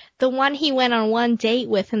planner, the one he went on one date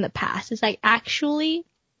with in the past, is like, actually,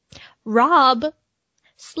 Rob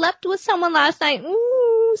slept with someone last night.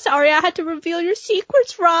 Ooh, sorry, I had to reveal your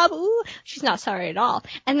secrets, Rob. Ooh, she's not sorry at all.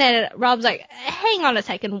 And then Rob's like, hang on a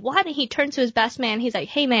second, what? And he turns to his best man. He's like,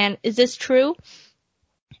 hey man, is this true?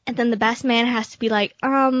 And then the best man has to be like,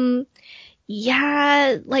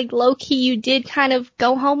 yeah, like low-key, you did kind of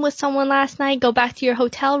go home with someone last night, go back to your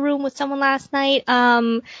hotel room with someone last night.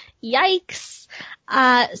 Yikes.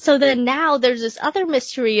 So then now there's this other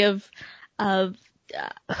mystery of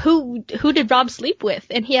who did Rob sleep with?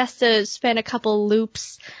 And he has to spend a couple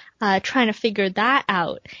loops, trying to figure that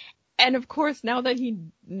out. And of course, now that he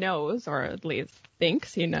knows, or at least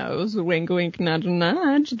thinks he knows, wink wink nudge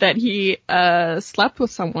nudge, that he slept with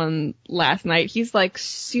someone last night, he's like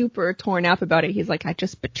super torn up about it. He's like, I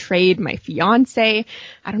just betrayed my fiance.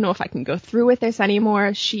 I don't know if I can go through with this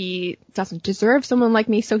anymore. She doesn't deserve someone like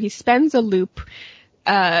me. So he spends a loop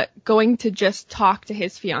going to just talk to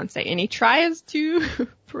his fiance, and he tries to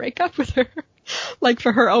break up with her, like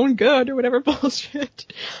for her own good or whatever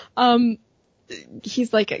bullshit.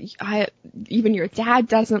 He's like, even your dad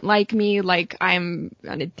doesn't like me, like I'm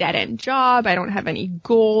on a dead-end job, I don't have any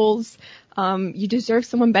goals, you deserve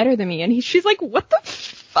someone better than me. And she's like, what the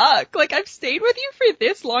fuck? Like, I've stayed with you for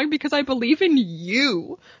this long because I believe in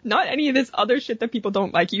you, not any of this other shit that people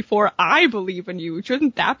don't like you for. I believe in you.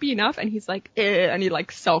 Shouldn't that be enough? And he's like, and he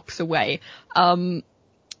like sulks away.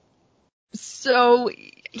 So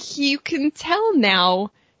you can tell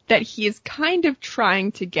now that he is kind of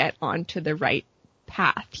trying to get onto the right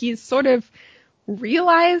path. He's sort of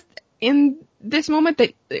realized in this moment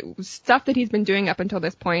that stuff that he's been doing up until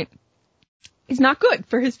this point is not good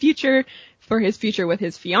for his future with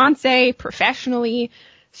his fiance, professionally.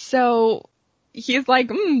 So he's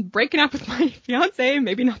like, breaking up with my fiance,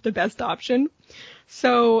 maybe not the best option.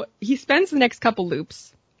 So he spends the next couple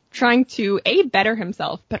loops trying to, better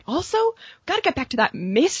himself, but also gotta get back to that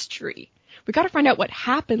mystery. We gotta find out what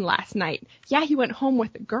happened last night. Yeah, he went home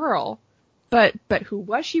with a girl, but who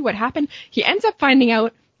was she? What happened? He ends up finding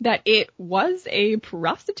out that it was a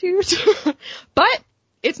prostitute, but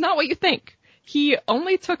it's not what you think. He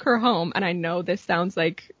only took her home, and I know this sounds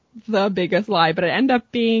like the biggest lie, but it ended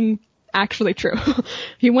up being actually true.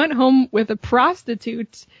 He went home with a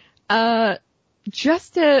prostitute,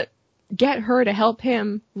 just to get her to help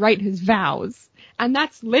him write his vows. And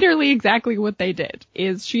that's literally exactly what they did,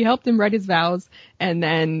 is she helped him write his vows, and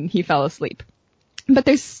then he fell asleep. But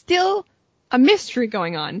there's still a mystery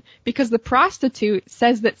going on, because the prostitute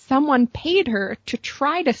says that someone paid her to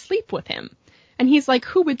try to sleep with him. And he's like,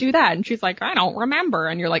 who would do that? And she's like, I don't remember.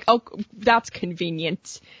 And you're like, oh, that's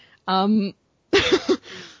convenient.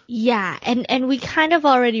 Yeah, and we kind of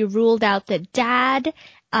already ruled out that Dad,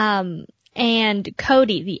 and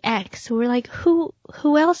Cody, the ex, so we're like, who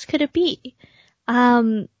else could it be?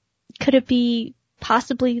 Could it be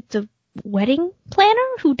possibly the wedding planner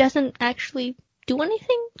who doesn't actually do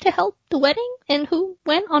anything to help the wedding and who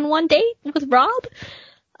went on one date with Rob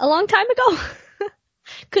a long time ago?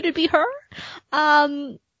 Could it be her?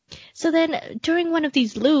 So then during one of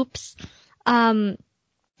these loops,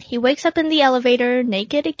 He wakes up in the elevator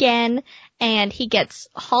naked again, and he gets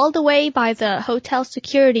hauled away by the hotel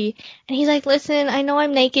security. And he's like, listen, I know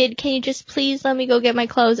I'm naked. Can you just please let me go get my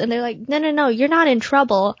clothes? And they're like, no, you're not in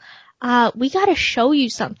trouble. We gotta show you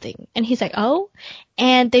something. And he's like, oh?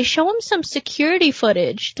 And they show him some security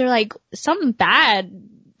footage. They're like, some bad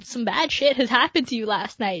shit has happened to you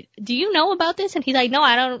last night. Do you know about this? And he's like, no,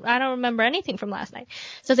 I don't remember anything from last night.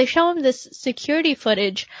 So they show him this security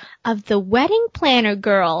footage of the wedding planner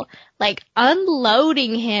girl, like,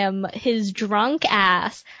 unloading him, his drunk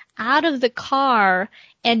ass, out of the car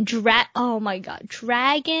and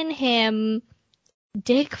dragging him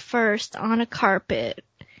dick first on a carpet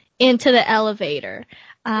into the elevator.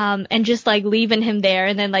 And just like leaving him there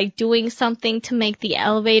and then like doing something to make the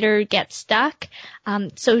elevator get stuck.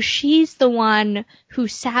 So she's the one who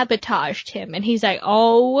sabotaged him, and he's like,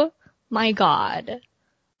 oh my God,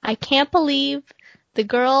 I can't believe the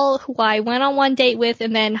girl who I went on one date with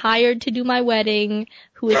and then hired to do my wedding,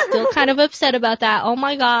 who is still kind of upset about that. Oh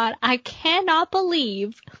my God, I cannot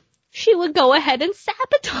believe she would go ahead and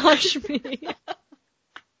sabotage me.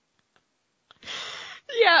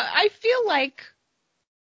 Yeah, I feel like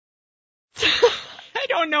I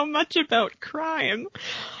don't know much about crime.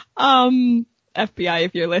 FBI,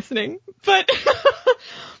 if you're listening. But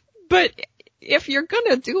if you're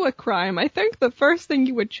gonna do a crime, I think the first thing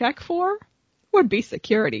you would check for would be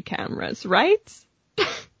security cameras, right?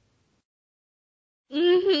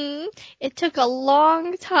 It took a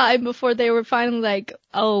long time before they were finally like,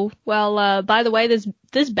 oh, well, by the way,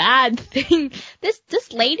 this bad thing,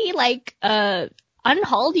 this lady, like,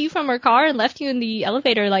 unhauled you from her car and left you in the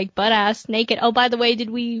elevator, like, butt-ass naked. Oh, by the way,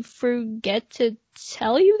 did we forget to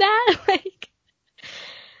tell you that? Like,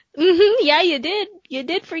 yeah, you did. You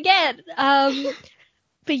did forget. But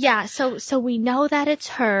yeah, so we know that it's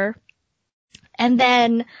her. And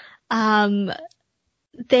then, the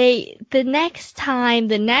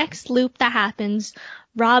next loop that happens,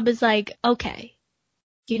 Rob is like, okay,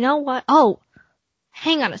 you know what? Oh,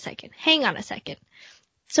 hang on a second.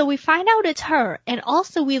 So we find out it's her, and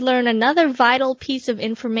also we learn another vital piece of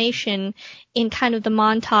information in kind of the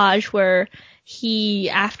montage where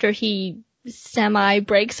after he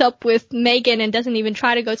semi-breaks up with Megan and doesn't even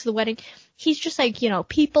try to go to the wedding, he's just like,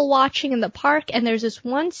 people watching in the park, and there's this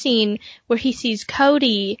one scene where he sees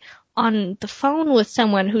Cody on the phone with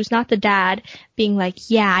someone who's not the dad, being like,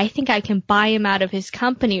 yeah, I think I can buy him out of his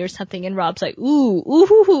company or something. And Rob's like, ooh,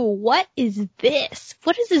 what is this?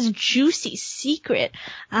 What is this juicy secret,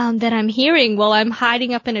 that I'm hearing while I'm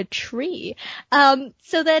hiding up in a tree?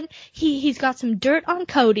 So then he's got some dirt on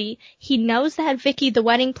Cody. He knows that Vicky, the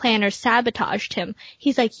wedding planner, sabotaged him.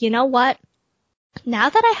 He's like, you know what? Now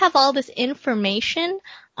that I have all this information,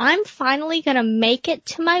 I'm finally gonna make it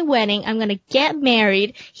to my wedding. I'm gonna get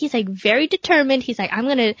married. He's like very determined. He's like, I'm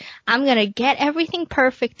gonna get everything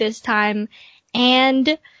perfect this time.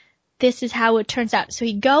 And this is how it turns out. So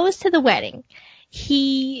he goes to the wedding.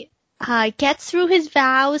 He, gets through his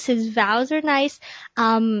vows. His vows are nice.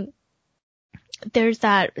 There's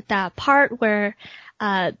that part where,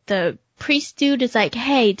 the priest dude is like,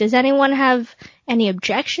 hey, does anyone have any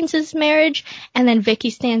objections to this marriage? And then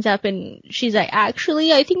Vicky stands up and she's like,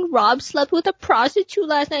 actually, I think Rob slept with a prostitute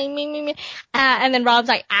last night. And then Rob's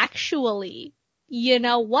like, actually, you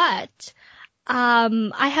know what?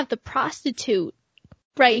 I have the prostitute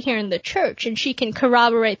right here in the church, and she can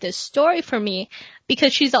corroborate this story for me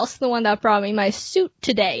because she's also the one that brought me my suit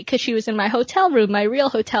today, because she was in my hotel room, my real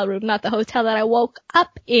hotel room, not the hotel that I woke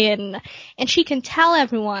up in. And she can tell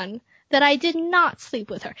everyone that I did not sleep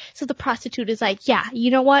with her. So the prostitute is like, yeah,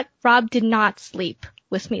 you know what? Rob did not sleep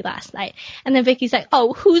with me last night. And then Vicky's like,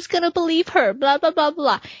 oh, who's gonna believe her? Blah, blah, blah,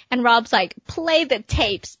 blah. And Rob's like, play the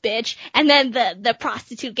tapes, bitch. And then the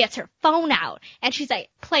prostitute gets her phone out, and she's like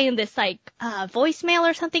playing this like, voicemail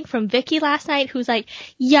or something from Vicky last night, who's like,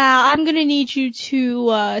 yeah, I'm gonna need you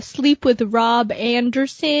to, sleep with Rob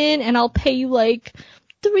Anderson, and I'll pay you like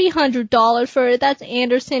 $300 for it. That's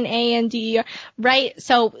Anderson, A-N-D-E-R, right?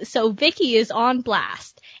 So Vicky is on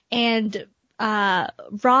blast, and,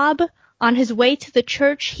 Rob, on his way to the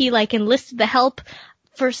church, he like enlisted the help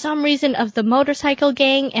for some reason of the motorcycle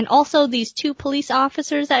gang, and also these two police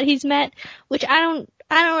officers that he's met, which I don't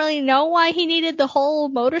really know why he needed the whole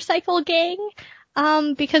motorcycle gang,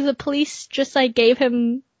 because the police just like gave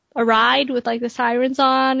him a ride with like the sirens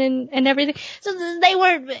on and everything. So they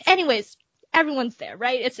weren't, anyways, everyone's there,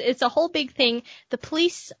 right? It's a whole big thing. The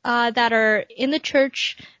police, that are in the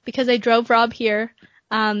church, because they drove Rob here,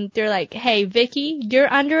 they're like, hey, Vicky,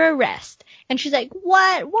 you're under arrest. And she's like,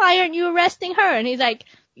 what? Why aren't you arresting her? And he's like,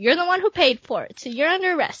 you're the one who paid for it, so you're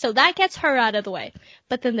under arrest. So that gets her out of the way.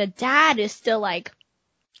 But then the dad is still like,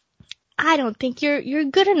 I don't think you're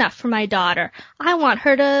good enough for my daughter. I want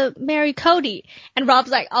her to marry Cody. And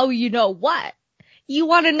Rob's like, oh, you know what? You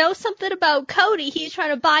want to know something about Cody? He's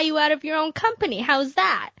trying to buy you out of your own company. How's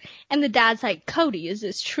that? And the dad's like, Cody, is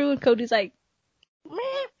this true? And Cody's like,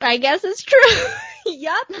 I guess it's true.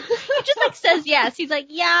 Yup. He just like says yes. He's like,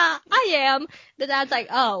 yeah, I am. The dad's like,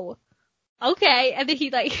 oh, okay. And then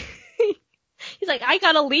he's like, I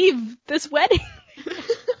gotta leave this wedding.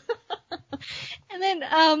 And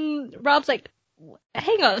then, Rob's like,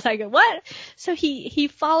 hang on a second, what? So he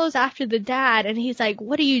follows after the dad and he's like,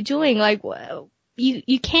 what are you doing? Like,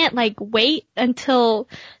 you can't like wait until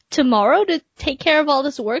tomorrow to take care of all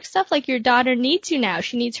this work stuff. Like, your daughter needs you now.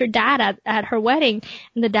 She needs her dad at her wedding.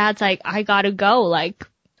 And the dad's like, I gotta go. Like,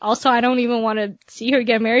 also I don't even want to see her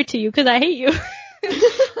get married to you because I hate you.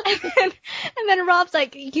 and then Rob's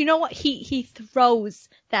like, you know what? He throws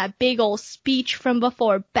that big old speech from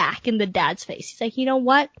before back in the dad's face. He's like, you know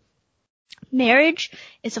what? Marriage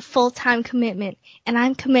is a full-time commitment, and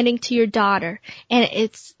I'm committing to your daughter. And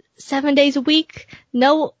it's 7 days a week,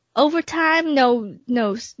 no overtime,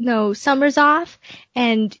 no summers off,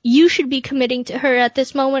 and you should be committing to her at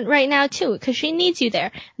this moment right now too, because she needs you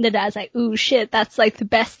there. And the dad's like, ooh, shit, that's like the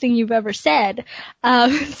best thing you've ever said.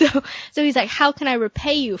 So he's like, how can I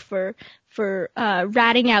repay you for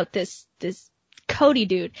ratting out this Cody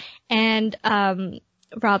dude? And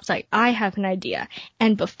Rob's like, I have an idea.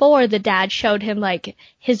 And before, the dad showed him like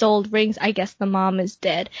his old rings. I guess the mom is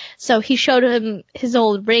dead. So he showed him his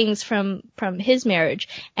old rings from his marriage.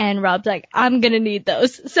 And Rob's like, I'm gonna need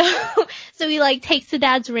those. So he like takes the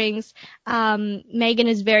dad's rings. Megan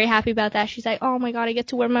is very happy about that. She's like, oh my god, I get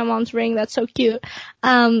to wear my mom's ring. That's so cute.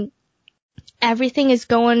 Everything is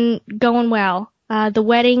going well. The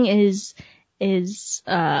wedding is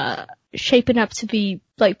shaping up to be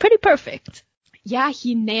like pretty perfect. Yeah,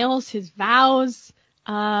 he nails his vows.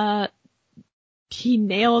 He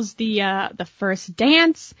nails the first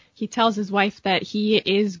dance. He tells his wife that he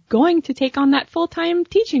is going to take on that full-time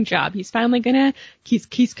teaching job. He's finally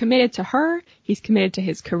he's committed to her. He's committed to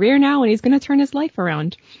his career now, and he's gonna turn his life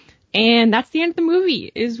around. And that's the end of the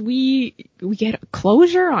movie, is we get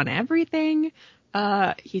closure on everything.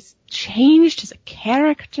 He's changed as a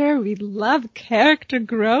character. We love character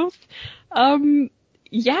growth.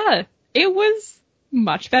 Yeah. It was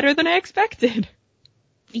much better than I expected.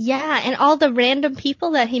 Yeah, and all the random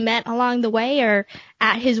people that he met along the way are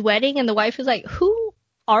at his wedding, and the wife is like, who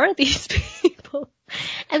are these people?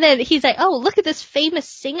 And then he's like, oh, look at this famous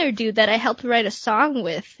singer dude that I helped write a song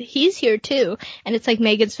with. He's here too. And it's like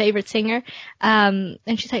Megan's favorite singer. And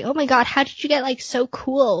she's like, oh my god, how did you get like so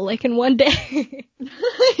cool, like in one day?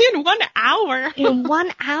 In 1 hour. In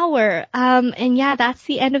 1 hour. And yeah, that's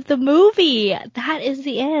the end of the movie. That is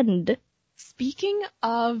the end. Speaking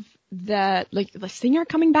of the singer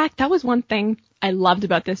coming back, that was one thing I loved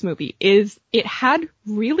about this movie, is it had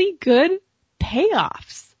really good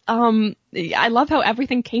payoffs. I love how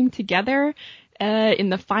everything came together in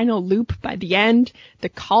the final loop by the end. The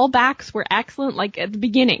callbacks were excellent. Like at the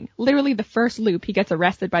beginning, literally the first loop, he gets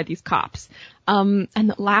arrested by these cops. And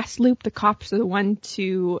the last loop, the cops are the one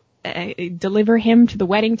to deliver him to the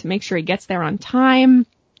wedding to make sure he gets there on time.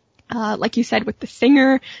 Like you said, with the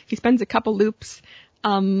singer, he spends a couple loops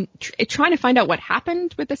trying to find out what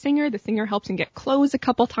happened with the singer. The singer helps him get clothes a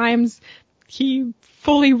couple times. He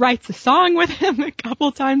fully writes a song with him a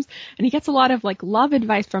couple times, and he gets a lot of like love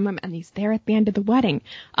advice from him, and he's there at the end of the wedding.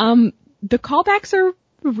 The callbacks are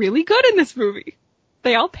really good in this movie.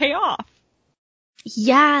 They all pay off.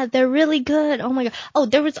 Yeah, they're really good. Oh my god. Oh,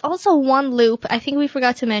 there was also one loop I think we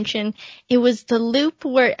forgot to mention. It was the loop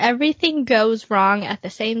where everything goes wrong at the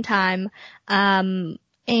same time.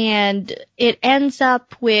 And it ends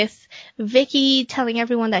up with Vicky telling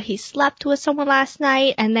everyone that he slept with someone last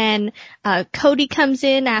night, and then Cody comes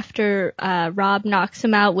in after Rob knocks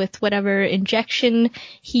him out with whatever injection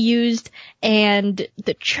he used, and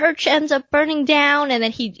the church ends up burning down, and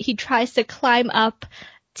then he tries to climb up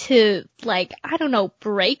to, like, I don't know,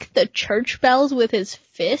 break the church bells with his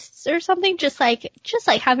fists or something, just like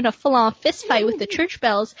having a full-on fist fight with the church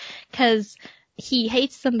bells, because he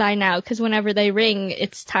hates them by now, because whenever they ring,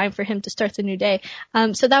 it's time for him to start the new day.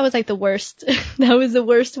 So that was like the worst. That was the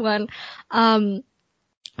worst one.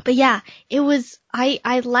 But yeah, it was,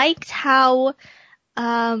 I liked how,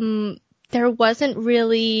 there wasn't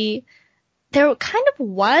really, there kind of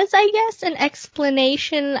was, I guess, an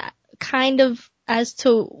explanation kind of as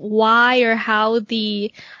to why or how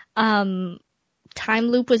the, time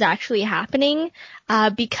loop was actually happening,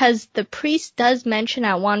 because the priest does mention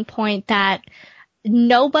at one point that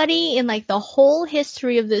nobody in like the whole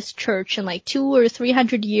history of this church in like 200 or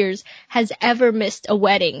 300 years has ever missed a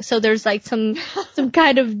wedding. So there's like some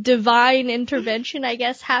kind of divine intervention, I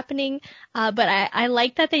guess, happening. But I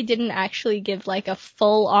like that they didn't actually give like a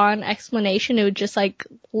full on explanation. It was just like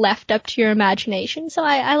left up to your imagination. So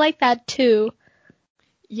I like that too.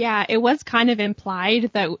 Yeah, it was kind of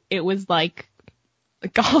implied that it was like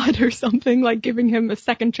God or something, like giving him a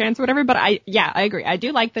second chance or whatever. But I agree. I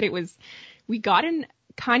do like that we got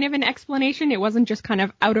kind of an explanation. It wasn't just kind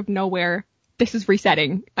of out of nowhere, this is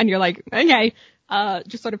resetting. And you're like, okay,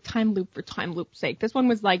 just sort of time loop for time loop's sake. This one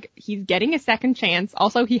was like, he's getting a second chance.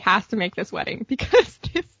 Also, he has to make this wedding because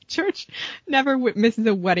this church never misses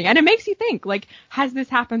a wedding. And it makes you think, like, has this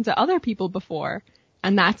happened to other people before?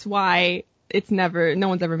 And that's why no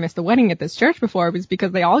one's ever missed a wedding at this church before. It was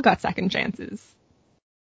because they all got second chances.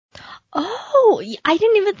 Oh, I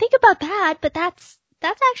didn't even think about that, but that's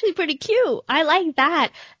actually pretty cute. I like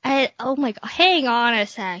that. Oh my god, hang on a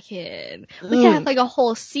second. We could have like a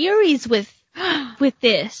whole series with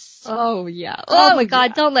this. Oh yeah. Oh my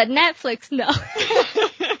god, don't let Netflix know.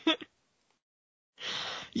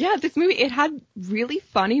 Yeah, this movie, it had really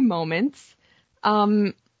funny moments.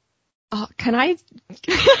 Can I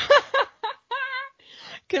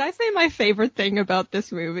say my favorite thing about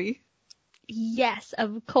this movie? Yes,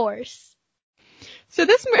 of course. So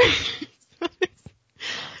this movie,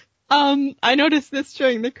 I noticed this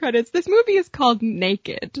during the credits. This movie is called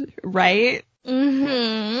Naked, right?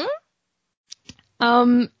 Mm-hmm.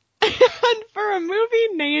 And for a movie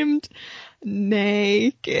named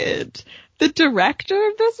Naked, the director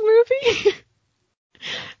of this movie,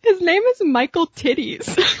 his name is Michael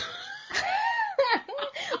Titties.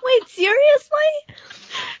 Wait, seriously?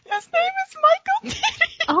 His name is Michael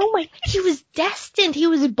Titties. Oh my, he was destined. He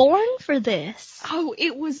was born for this. Oh,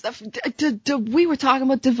 it was, we were talking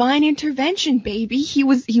about divine intervention, baby. He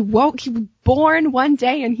was born one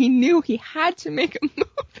day and he knew he had to make a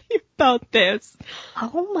movie about this.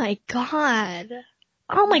 Oh my god.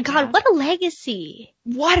 Oh my god, what a legacy.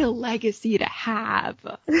 What a legacy to have.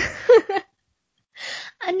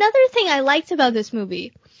 Another thing I liked about this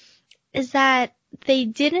movie is that they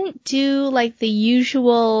didn't do like the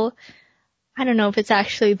usual, I don't know if it's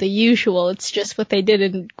actually the usual, it's just what they did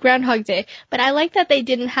in Groundhog Day, but I like that they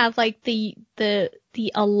didn't have like the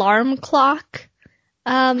alarm clock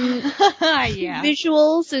visuals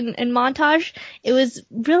and montage. It was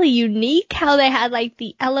really unique how they had like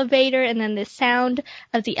the elevator and then the sound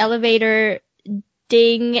of the elevator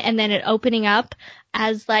ding and then it opening up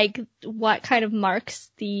as like what kind of marks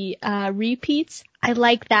the repeats. I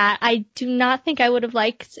like that. I do not think I would have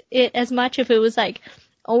liked it as much if it was like,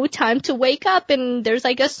 oh, time to wake up and there's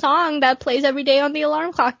like a song that plays every day on the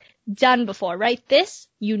alarm clock. Done before, right? This,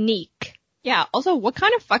 unique. Yeah, also, what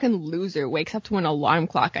kind of fucking loser wakes up to an alarm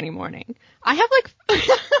clock any morning? I have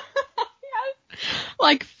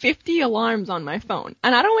like 50 alarms on my phone,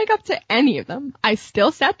 and I don't wake up to any of them. I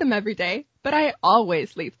still set them every day, but I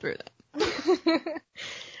always sleep through them.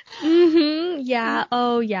 Yeah.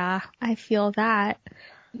 Oh, yeah. I feel that.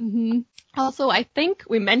 Also, I think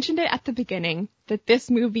we mentioned it at the beginning that this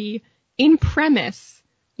movie, in premise,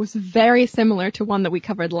 was very similar to one that we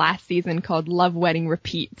covered last season called Love, Wedding,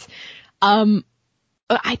 Repeat.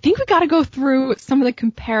 I think we gotta go through some of the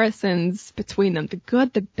comparisons between them. The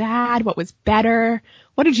good, the bad, what was better.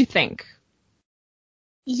 What did you think?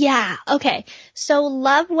 Yeah, okay. So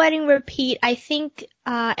Love, Wedding, Repeat, I think,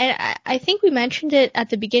 and I think we mentioned it at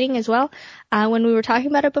the beginning as well, when we were talking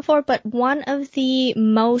about it before, but one of the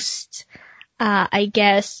most, I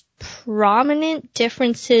guess, prominent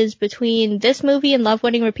differences between this movie and Love,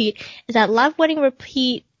 Wedding, Repeat is that Love, Wedding,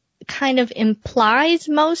 Repeat kind of implies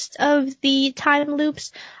most of the time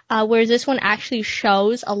loops, whereas this one actually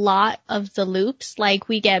shows a lot of the loops. Like,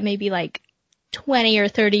 we get maybe like 20 or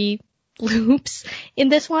 30 loops in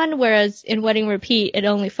this one, whereas in Wedding Repeat, it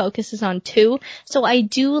only focuses on 2. So I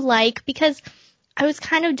do like, because I was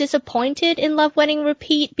kind of disappointed in Love, Wedding,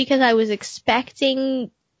 Repeat, because I was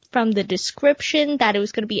expecting from the description that it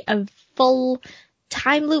was going to be a full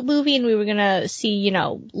time loop movie and we were going to see,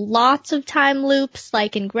 lots of time loops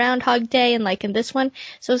like in Groundhog Day and like in this one.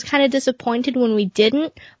 So I was kind of disappointed when we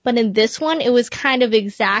didn't. But in this one, it was kind of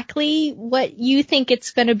exactly what you think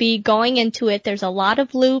it's going to be going into it. There's a lot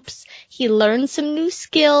of loops. He learns some new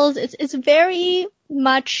skills. It's very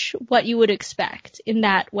much what you would expect in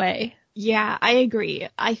that way. Yeah, I agree.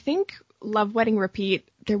 I think Love, Wedding, Repeat,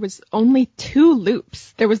 there was only 2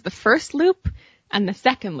 loops. There was the first loop and the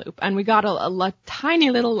second loop, and we got a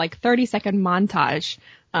tiny little 30-second montage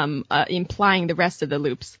implying the rest of the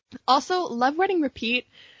loops. Also, Love, Wedding, Repeat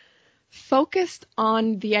focused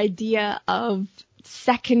on the idea of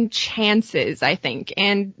second chances, I think,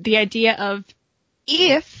 and the idea of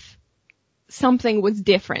if something was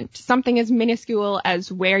different, something as minuscule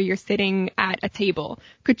as where you're sitting at a table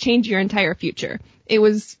could change your entire future. It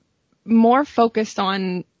was more focused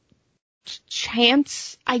on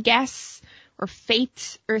chance, I guess, or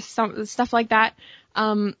fate, or some stuff like that.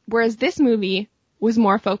 Whereas this movie was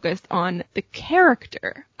more focused on the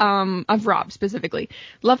character of Rob specifically.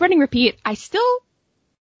 Love, Wedding, Repeat, I still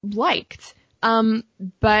liked,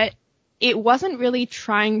 but it wasn't really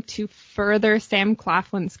trying to further Sam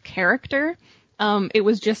Claflin's character. It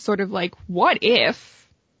was just sort of like, what if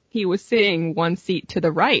he was sitting one seat to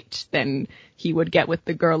the right, then he would get with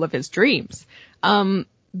the girl of his dreams.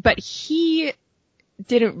 But he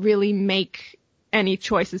didn't really make any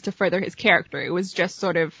choices to further his character. It was just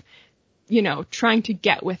sort of, you know, trying to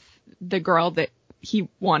get with the girl that he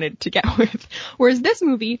wanted to get with. Whereas this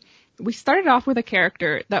movie, we started off with a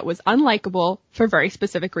character that was unlikable for very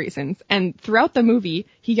specific reasons. And throughout the movie,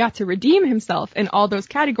 he got to redeem himself in all those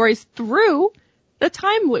categories through the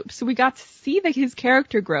time loop. So we got to see his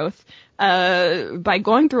character growth by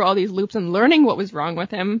going through all these loops and learning what was wrong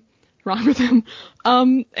with him,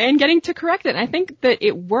 and getting to correct it. And I think that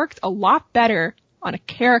it worked a lot better on a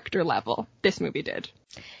character level. This movie did.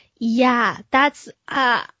 Yeah, that's,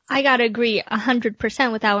 I gotta agree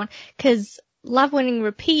 100% with that one. Cause Love, Winning,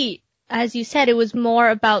 Repeat, as you said, it was more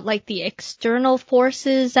about like the external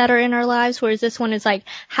forces that are in our lives, whereas this one is like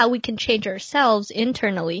how we can change ourselves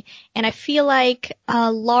internally. And I feel like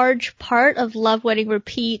a large part of Love, Wedding,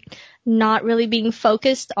 Repeat not really being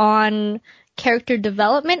focused on character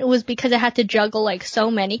development was because it had to juggle like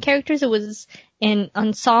so many characters. It was an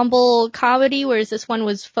ensemble comedy, whereas this one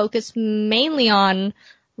was focused mainly on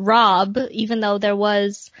Rob, even though there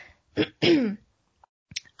was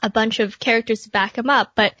a bunch of characters to back him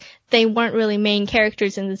up, but they weren't really main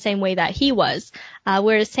characters in the same way that he was.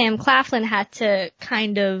 Whereas Sam Claflin had to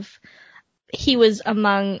he was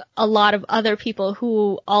among a lot of other people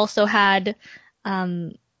who also had,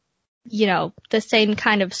 you know, the same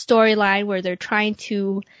kind of storyline where they're trying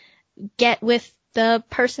to get with the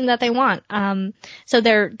person that they want. So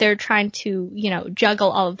they're trying to, you know,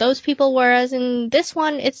 juggle all of those people, whereas in this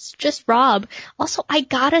one, it's just Rob. Also, I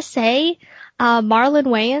gotta say, Marlon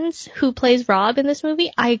Wayans, who plays Rob in this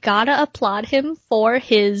movie, I gotta applaud him for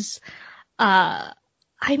his,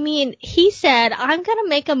 he said, I'm gonna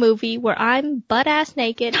make a movie where I'm butt-ass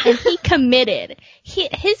naked, and he committed.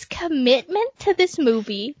 His commitment to this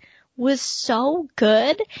movie was so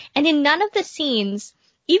good, and in none of the scenes,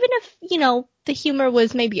 even if, you know, the humor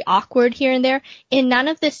was maybe awkward here and there, in none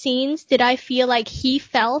of the scenes did I feel like he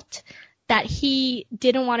felt that he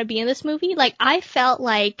didn't want to be in this movie. Like, I felt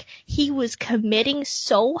like he was committing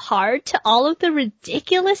so hard to all of the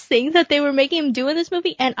ridiculous things that they were making him do in this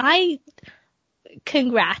movie, and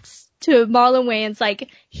congrats to Marlon Wayans. Like,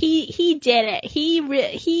 he did it.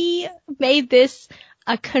 He made this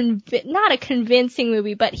not a convincing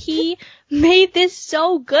movie, but he made this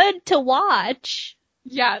so good to watch.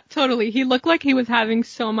 Yeah, totally. He looked like he was having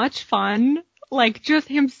so much fun. Like, just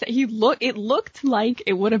him, it looked like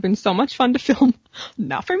it would have been so much fun to film.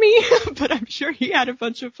 Not for me, but I'm sure he had a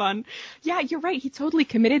bunch of fun. Yeah, you're right. He totally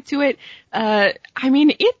committed to it. I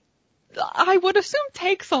would assume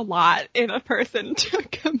takes a lot in a person to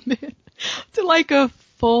commit to like a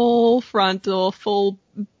full frontal, full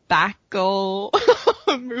backle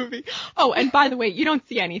movie. Oh, and by the way, you don't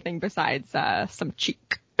see anything besides, some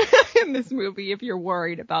cheek in this movie if you're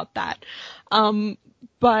worried about that.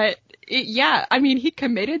 But he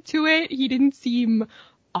committed to it. He didn't seem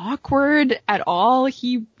awkward at all.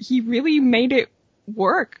 He really made it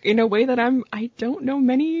work in a way that I don't know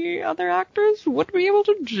many other actors would be able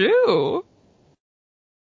to do.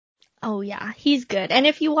 Oh yeah, he's good. And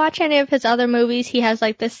if you watch any of his other movies, he has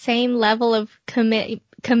like the same level of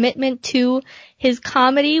commitment to his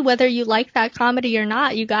comedy, whether you like that comedy or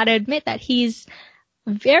not. You gotta admit that he's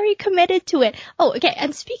very committed to it. Oh, okay.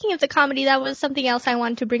 And speaking of the comedy, that was something else I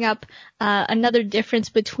wanted to bring up. Another difference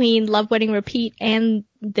between Love, Wedding, Repeat and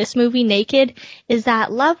this movie, Naked, is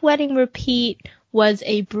that Love, Wedding, Repeat was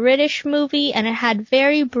a British movie, and it had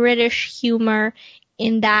very British humor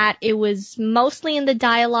in that it was mostly in the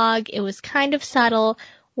dialogue. It was kind of subtle,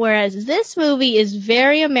 whereas this movie is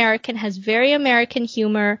very American, has very American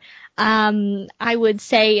humor. I would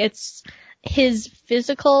say it's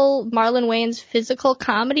Marlon Wayans' physical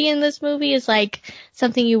comedy in this movie is like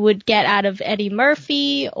something you would get out of Eddie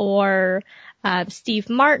Murphy or Steve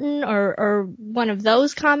Martin or one of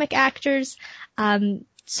those comic actors.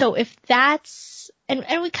 So if that's, and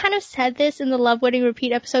we kind of said this in the Love, Wedding,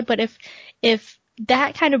 Repeat episode, but if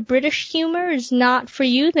that kind of British humor is not for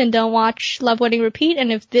you, then don't watch Love, Wedding, Repeat.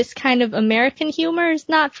 And if this kind of American humor is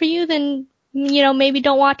not for you, then, maybe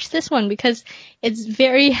don't watch this one because it's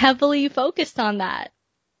very heavily focused on that.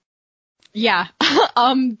 Yeah.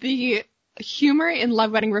 The humor in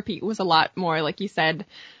Love, Wedding, Repeat was a lot more, like you said,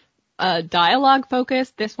 dialogue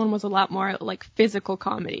focused. This one was a lot more like physical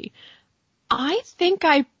comedy. I think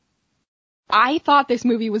I thought this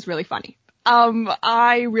movie was really funny.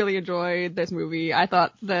 I really enjoyed this movie. I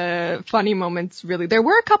thought the funny moments there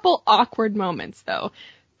were a couple awkward moments though,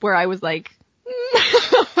 where I was like,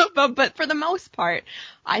 but for the most part,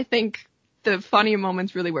 I think the funny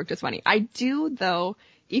moments really worked as funny. I do though,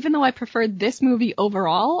 even though I preferred this movie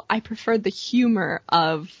overall, I preferred the humor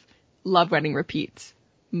of Love, Wedding, Repeat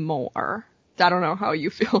more. I don't know how you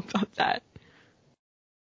feel about that.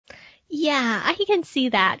 Yeah, I can see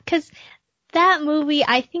that because that movie,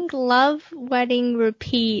 I think Love, Wedding,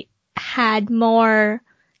 Repeat had more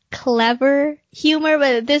clever humor,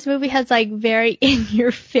 but this movie has like very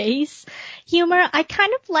in-your-face humor. I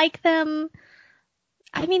kind of like them.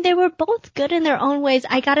 I mean, they were both good in their own ways.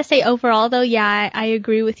 I gotta say overall though, yeah, I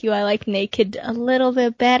agree with you. I like Naked a little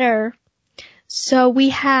bit better. So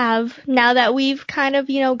we have, now that we've kind of,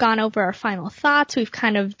 gone over our final thoughts, we've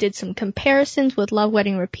kind of did some comparisons with Love,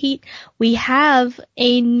 Wedding, Repeat. We have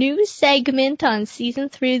a new segment on season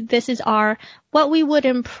 3. This is our what we would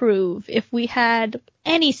improve if we had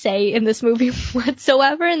any say in this movie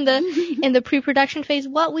whatsoever in the pre-production phase,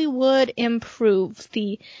 what we would improve,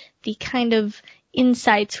 the kind of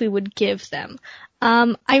insights we would give them.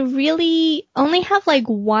 I really only have like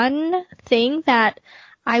one thing that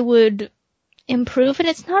I would improve, and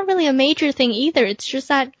it's not really a major thing either. It's just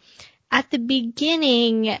that at the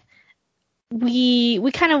beginning,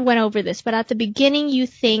 we kind of went over this, but at the beginning you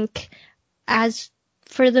think, as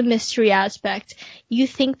for the mystery aspect, you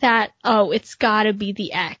think that, it's gotta be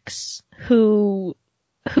the ex who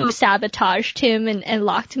sabotaged him and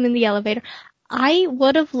locked him in the elevator. I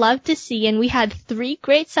would have loved to see, and we had 3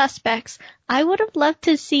 great suspects, I would have loved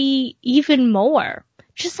to see even more.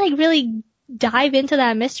 Just like really dive into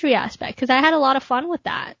that mystery aspect, because I had a lot of fun with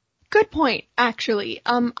that. Good point, actually.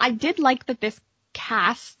 I did like that this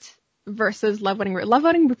cast versus Love,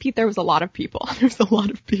 Wedding, Repeat, there was a lot of people. There's a lot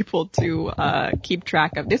of people to keep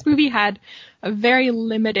track of. This movie had a very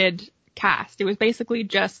limited cast. It was basically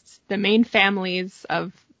just the main families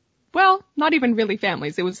of, well, not even really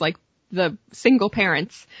families. It was like the single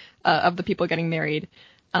parents of the people getting married,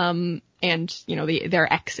 and,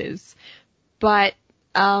 their exes. But,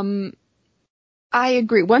 I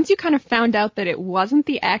agree. Once you kind of found out that it wasn't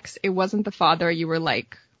the ex, it wasn't the father, you were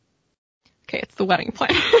like, okay, it's the wedding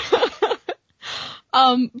plan.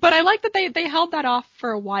 But I like that they held that off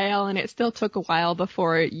for a while, and it still took a while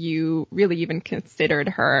before you really even considered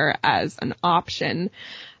her as an option.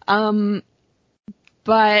 But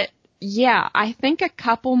yeah, I think a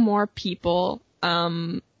couple more people,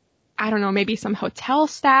 I don't know, maybe some hotel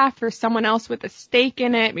staff or someone else with a stake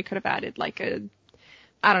in it. We could have added like a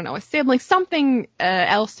sibling, something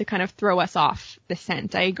else to kind of throw us off the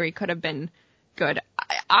scent. I agree, could have been good.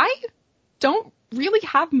 I don't really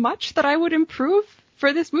have much that I would improve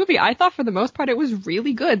for this movie. I thought for the most part it was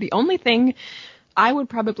really good. The only thing I would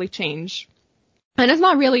probably change, and it's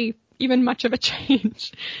not really even much of a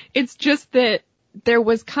change, it's just that there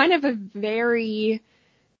was kind of a very,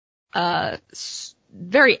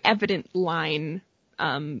 very evident line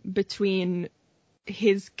between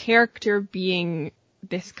his character being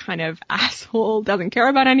this kind of asshole, doesn't care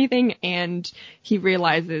about anything, and he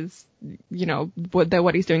realizes,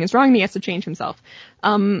 what he's doing is wrong and he has to change himself.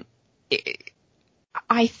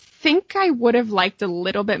 I think I would have liked a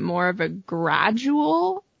little bit more of a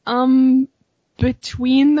gradual,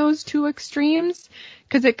 between those two extremes,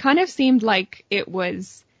 because it kind of seemed like it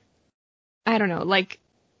was, I don't know, like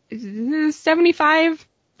the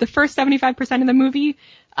first 75% of the movie,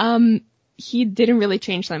 he didn't really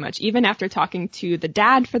change that much. Even after talking to the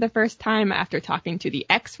dad for the first time, after talking to the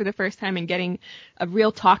ex for the first time and getting a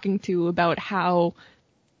real talking to about how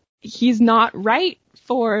he's not right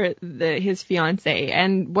for his fiance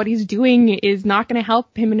and what he's doing is not going to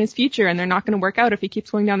help him in his future and they're not going to work out if he keeps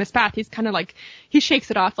going down this path. He's kind of like, he shakes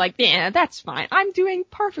it off like, yeah, that's fine. I'm doing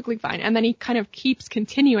perfectly fine. And then he kind of keeps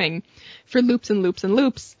continuing for loops and loops and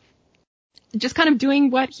loops, just kind of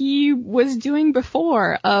doing what he was doing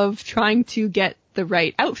before of trying to get the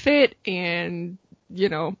right outfit and,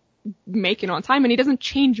 make it on time. And he doesn't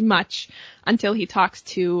change much until he talks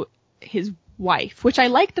to his wife, which I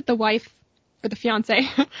like that the wife or the fiance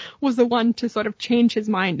was the one to sort of change his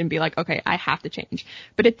mind and be like, okay, I have to change.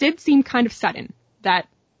 But it did seem kind of sudden, that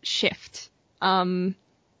shift. And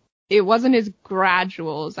it wasn't as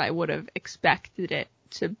gradual as I would have expected it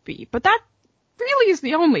to be. But that really is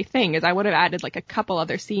the only thing, is I would have added like a couple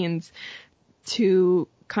other scenes to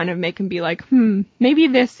kind of make him be like, maybe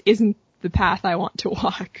this isn't the path I want to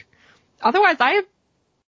walk. Otherwise, I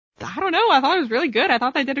don't know. I thought it was really good. I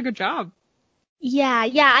thought they did a good job.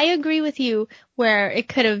 Yeah, I agree with you where it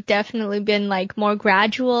could have definitely been like more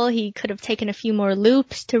gradual. He could have taken a few more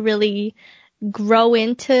loops to really grow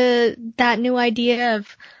into that new idea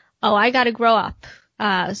of, oh, I gotta grow up.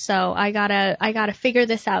 So I gotta figure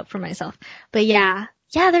this out for myself. But yeah,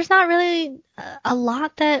 there's not really a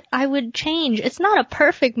lot that I would change. It's not a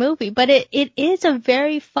perfect movie, but it is a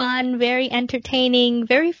very fun, very entertaining,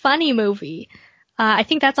 very funny movie. I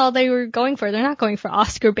think that's all they were going for. They're not going for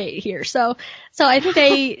Oscar bait here. So I think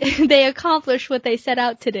they accomplished what they set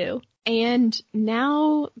out to do. And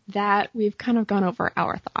now that we've kind of gone over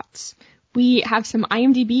our thoughts, we have some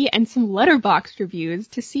IMDb and some Letterboxd reviews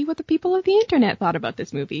to see what the people of the internet thought about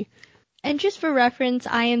this movie. And just for reference,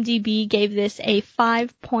 IMDb gave this a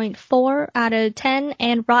 5.4 out of 10,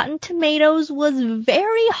 and Rotten Tomatoes was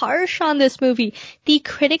very harsh on this movie. The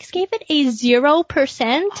critics gave it a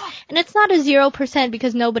 0%, and it's not a 0%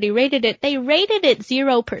 because nobody rated it. They rated it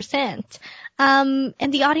 0%. And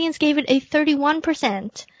the audience gave it a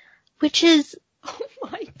 31%, which is... Oh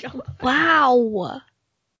my god. Wow.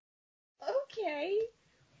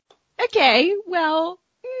 Okay, well...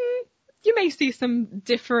 You may see some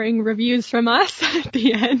differing reviews from us at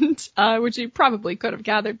the end, which you probably could have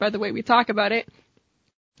gathered by the way we talk about it.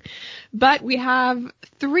 But we have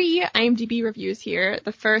 3 IMDb reviews here.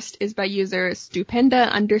 The first is by user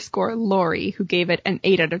Stupenda_Lori, who gave it an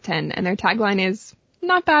 8 out of 10, and their tagline is,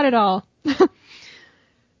 not bad at all.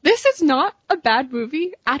 This is not a bad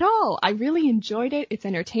movie at all. I really enjoyed it. It's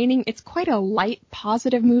entertaining. It's quite a light,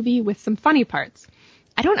 positive movie with some funny parts.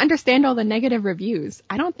 I don't understand all the negative reviews.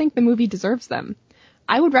 I don't think the movie deserves them.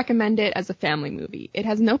 I would recommend it as a family movie. It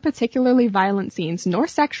has no particularly violent scenes nor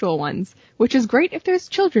sexual ones, which is great if there's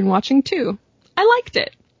children watching too. I liked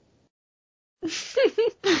it.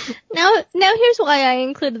 Now here's why I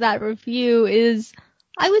included that review is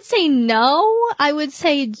I would say no. I would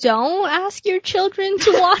say don't ask your children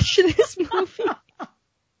to watch this movie.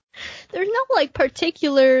 There's no like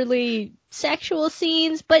particularly sexual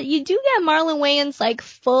scenes, but you do get Marlon Wayans like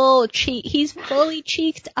full cheek. He's fully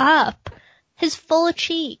cheeked up. His full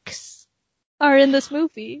cheeks are in this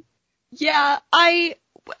movie. Yeah,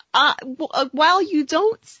 while you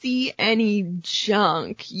don't see any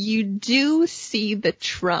junk, you do see the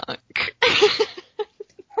trunk.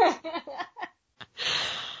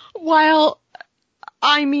 While,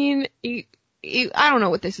 I mean, I don't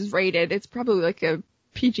know what this is rated. It's probably like a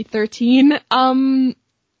PG-13.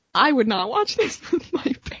 I would not watch this with my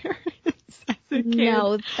parents as a kid.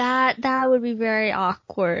 No, that would be very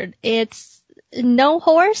awkward. It's no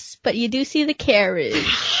horse, but you do see the carriage.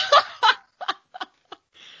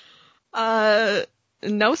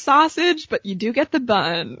 No sausage, but you do get the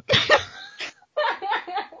bun.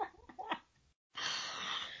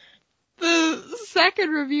 The second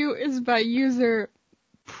review is by user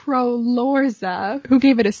Prolorza, who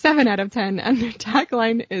gave it a 7 out of 10, and their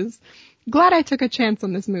tagline is, glad I took a chance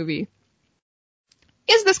on this movie.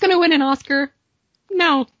 Is this going to win an Oscar?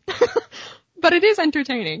 No. But it is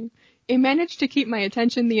entertaining. It managed to keep my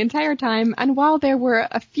attention the entire time, and while there were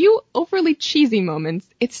a few overly cheesy moments,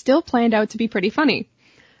 it still planned out to be pretty funny.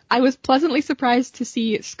 I was pleasantly surprised to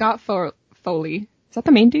see Scott Foley. Is that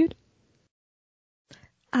the main dude?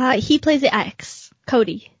 He plays the ex,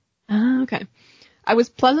 Cody. Okay. I was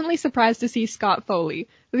pleasantly surprised to see Scott Foley.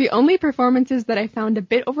 The only performances that I found a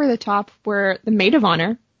bit over the top were the maid of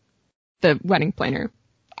honor, the wedding planner.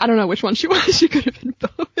 I don't know which one she was. She could have been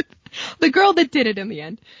both. The girl that did it in the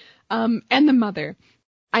end. And the mother.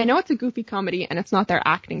 I know it's a goofy comedy and it's not their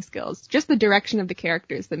acting skills, just the direction of the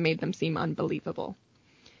characters that made them seem unbelievable.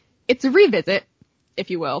 It's a revisit, if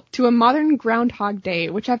you will, to a modern Groundhog Day,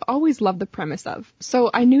 which I've always loved the premise of, so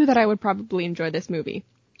I knew that I would probably enjoy this movie.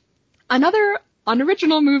 Another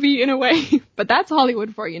unoriginal movie in a way, but that's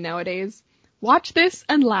Hollywood for you nowadays. Watch this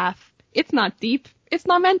and laugh. It's not deep. It's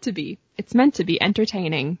not meant to be. It's meant to be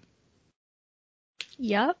entertaining.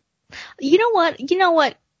 Yep. You know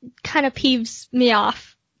what kind of peeves me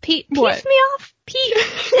off? Peeves me off?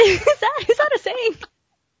 Is that a saying?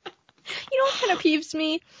 You know what kind of peeves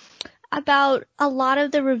me about a lot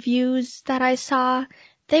of the reviews that I saw?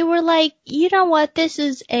 They were like, you know what? This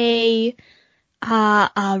is a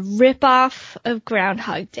rip-off of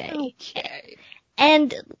Groundhog Day. Okay.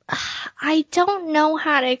 And I don't know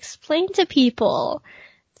how to explain to people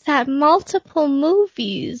that multiple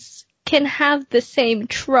movies can have the same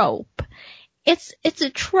trope. it's a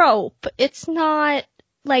trope. It's not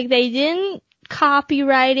like they didn't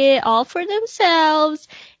copyright it all for themselves.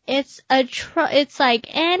 It's it's like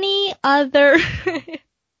any other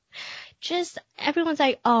just everyone's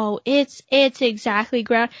like, "Oh, it's exactly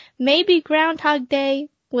maybe Groundhog Day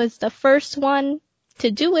was the first one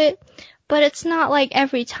to do it, but it's not like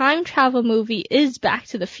every time travel movie is Back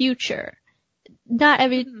to the Future. Not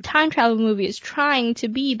every time travel movie is trying to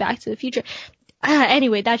be Back to the Future."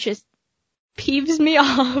 Anyway, that just peeves me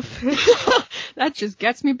off. That just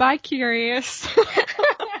gets me by curious.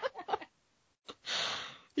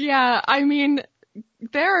 Yeah, I mean,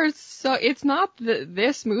 it's not that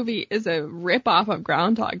this movie is a ripoff of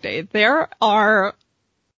Groundhog Day. There are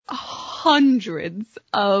hundreds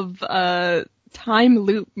of time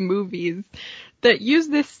loop movies that use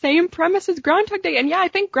this same premise as Groundhog Day. And yeah, I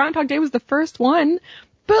think Groundhog Day was the first one,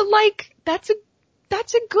 but like that's a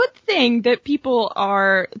good thing that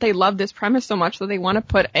they love this premise so much that they want to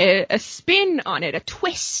put a spin on it, a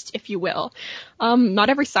twist, if you will. Not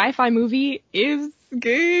every sci-fi movie is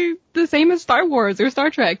the same as Star Wars or Star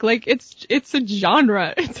Trek. Like, it's a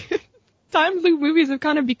genre. Time loop movies have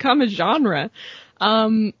kind of become a genre.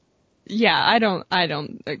 Yeah, I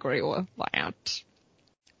don't agree with that.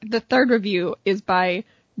 The third review is by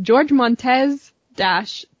George Montez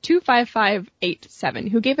 25587,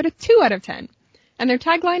 who gave it a 2 out of 10. And their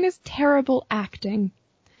tagline is terrible acting.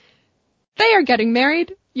 They are getting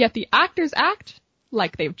married, yet the actors act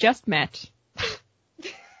like they've just met.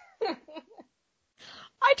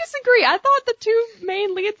 I disagree. I thought the two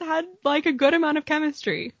main leads had like a good amount of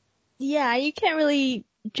chemistry. Yeah, you can't really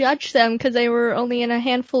judge them because they were only in a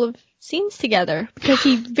handful of scenes together, because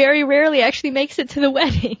he very rarely actually makes it to the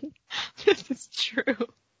wedding. This is true.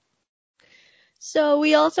 So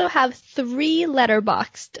we also have 3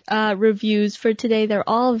 Letterboxd reviews for today. They're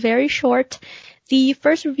all very short. The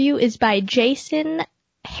first review is by Jason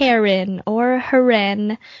Heron,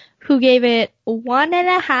 who gave it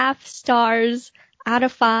 1.5 stars out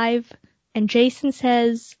of 5. And Jason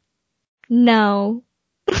says, no.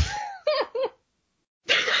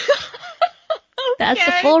 That's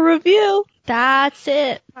the full review. That's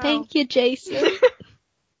it. Wow. Thank you, Jason.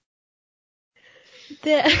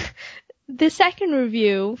 The second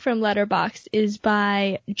review from Letterboxd is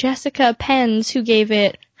by Jessica Pens, who gave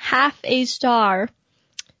it half a star.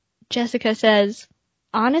 Jessica says,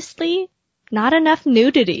 honestly, not enough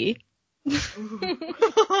nudity.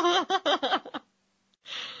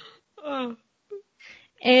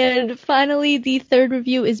 And finally, the third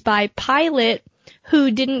review is by Pilot,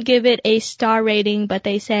 who didn't give it a star rating, but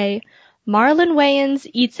they say, Marlon Wayans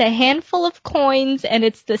eats a handful of coins, and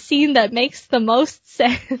it's the scene that makes the most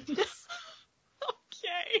sense.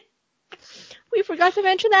 Okay. We forgot to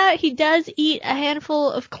mention that he does eat a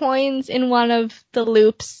handful of coins in one of the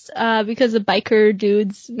loops, because the biker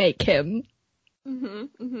dudes make him.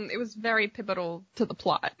 It was very pivotal to the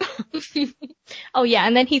plot. Oh yeah,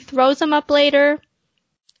 and then he throws them up later.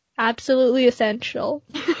 Absolutely essential.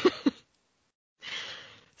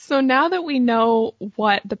 So now that we know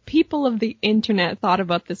what the people of the internet thought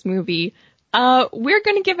about this movie, we're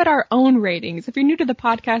going to give it our own ratings. If you're new to the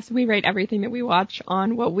podcast, we rate everything that we watch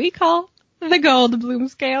on what we call the Goldblum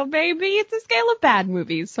scale, baby. It's a scale of bad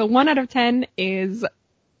movies. So 1 out of 10 is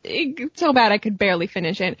so bad I could barely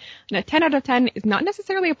finish it. And a 10 out of 10 is not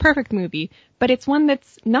necessarily a perfect movie, but it's one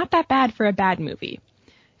that's not that bad for a bad movie.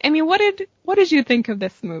 I mean, what did you think of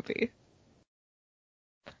this movie?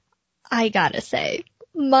 I gotta say,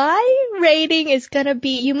 my rating is gonna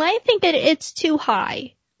be, you might think that it's too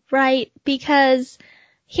high, right? Because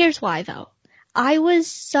here's why though. I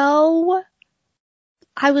was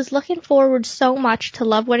looking forward so much to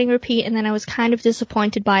Love, Wedding, Repeat, and then I was kind of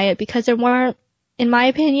disappointed by it because there weren't, in my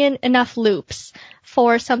opinion, enough loops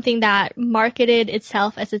for something that marketed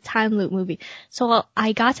itself as a time loop movie. So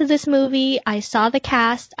I got to this movie, I saw the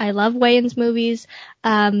cast, I love Wayans movies,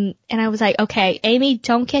 and I was like, okay, Amy,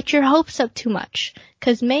 don't get your hopes up too much.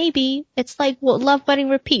 Cause maybe it's like Love, Wedding,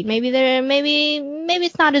 Repeat. Maybe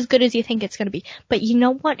it's not as good as you think it's gonna be. But you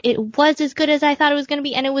know what? It was as good as I thought it was gonna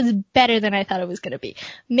be, and it was better than I thought it was gonna be.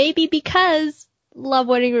 Maybe because Love,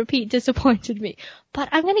 Wedding, Repeat disappointed me. But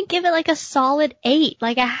I'm gonna give it like a solid 8.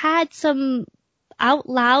 Like I had some out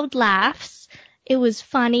loud laughs. It was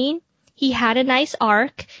funny. He had a nice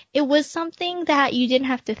arc. It was something that you didn't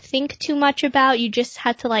have to think too much about. You just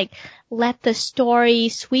had to like let the story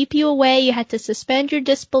sweep you away. You had to suspend your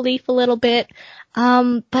disbelief a little bit.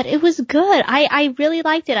 But it was good. I really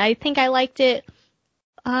liked it. I think I liked it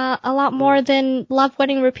a lot more than Love,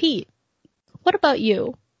 Wedding, Repeat. What about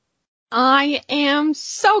you? I am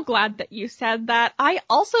so glad that you said that. I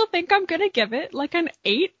also think I'm gonna give it like an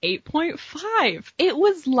 8.5. It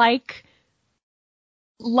was like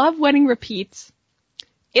Love, Wedding, Repeats.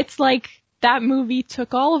 It's like that movie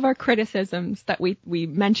took all of our criticisms that we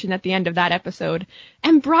mentioned at the end of that episode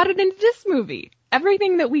and brought it into this movie.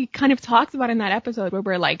 Everything that we kind of talked about in that episode where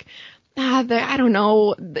we're like, I don't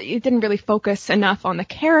know, it didn't really focus enough on the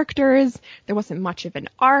characters. There wasn't much of an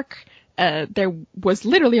arc. There was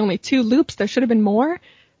literally only 2 loops. There should have been more.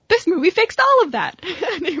 This movie fixed all of that.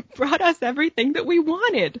 And it brought us everything that we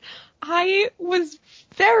wanted. I was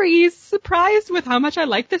very surprised with how much I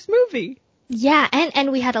liked this movie. Yeah,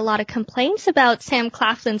 and we had a lot of complaints about Sam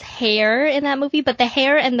Claflin's hair in that movie, but the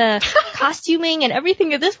hair and the costuming and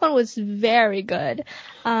everything of this one was very good.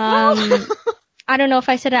 I don't know if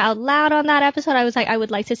I said it out loud on that episode. I was like, I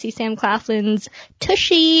would like to see Sam Claflin's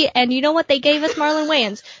tushy, and you know what? They gave us Marlon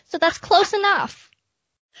Wayans, so that's close enough.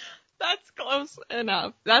 That's close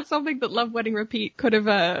enough. That's something that Love, Wedding, Repeat could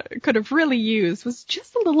have really used, was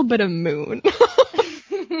just a little bit of moon.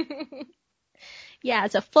 Yeah,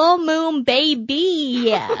 it's a full moon, baby.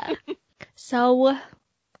 Yeah. So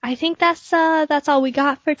I think that's all we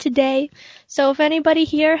got for today. So if anybody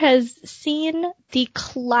here has seen the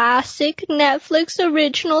classic Netflix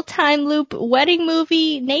original time loop wedding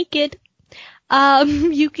movie Naked,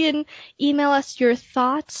 you can email us your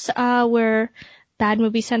thoughts. We're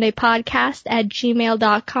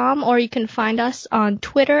badmoviesundaypodcast@gmail.com, or you can find us on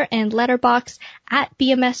Twitter and Letterboxd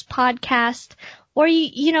 @BMS Podcast. Or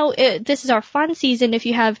this is our fun season. If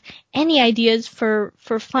you have any ideas for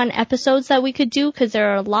fun episodes that we could do, because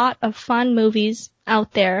there are a lot of fun movies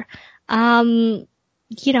out there,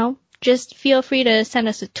 just feel free to send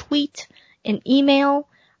us a tweet, an email,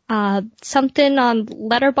 something on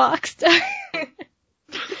Letterboxd.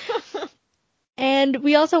 And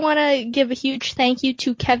we also want to give a huge thank you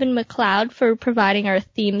to Kevin MacLeod for providing our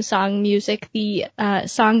theme song music. The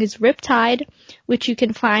song is Riptide, which you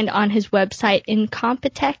can find on his website,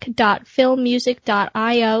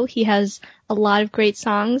 incompetech.filmmusic.io. He has a lot of great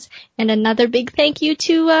songs. And another big thank you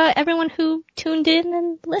to everyone who tuned in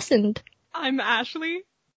and listened. I'm Ashley.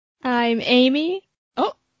 I'm Amy.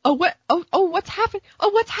 What's happening?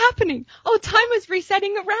 What's happening? Time is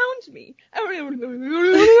resetting around me.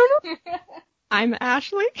 I'm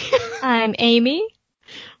Ashley. I'm Amy.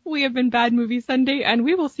 We have been Bad Movie Sunday, and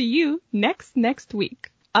we will see you next week.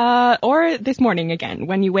 Or this morning again,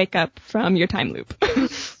 when you wake up from your time loop.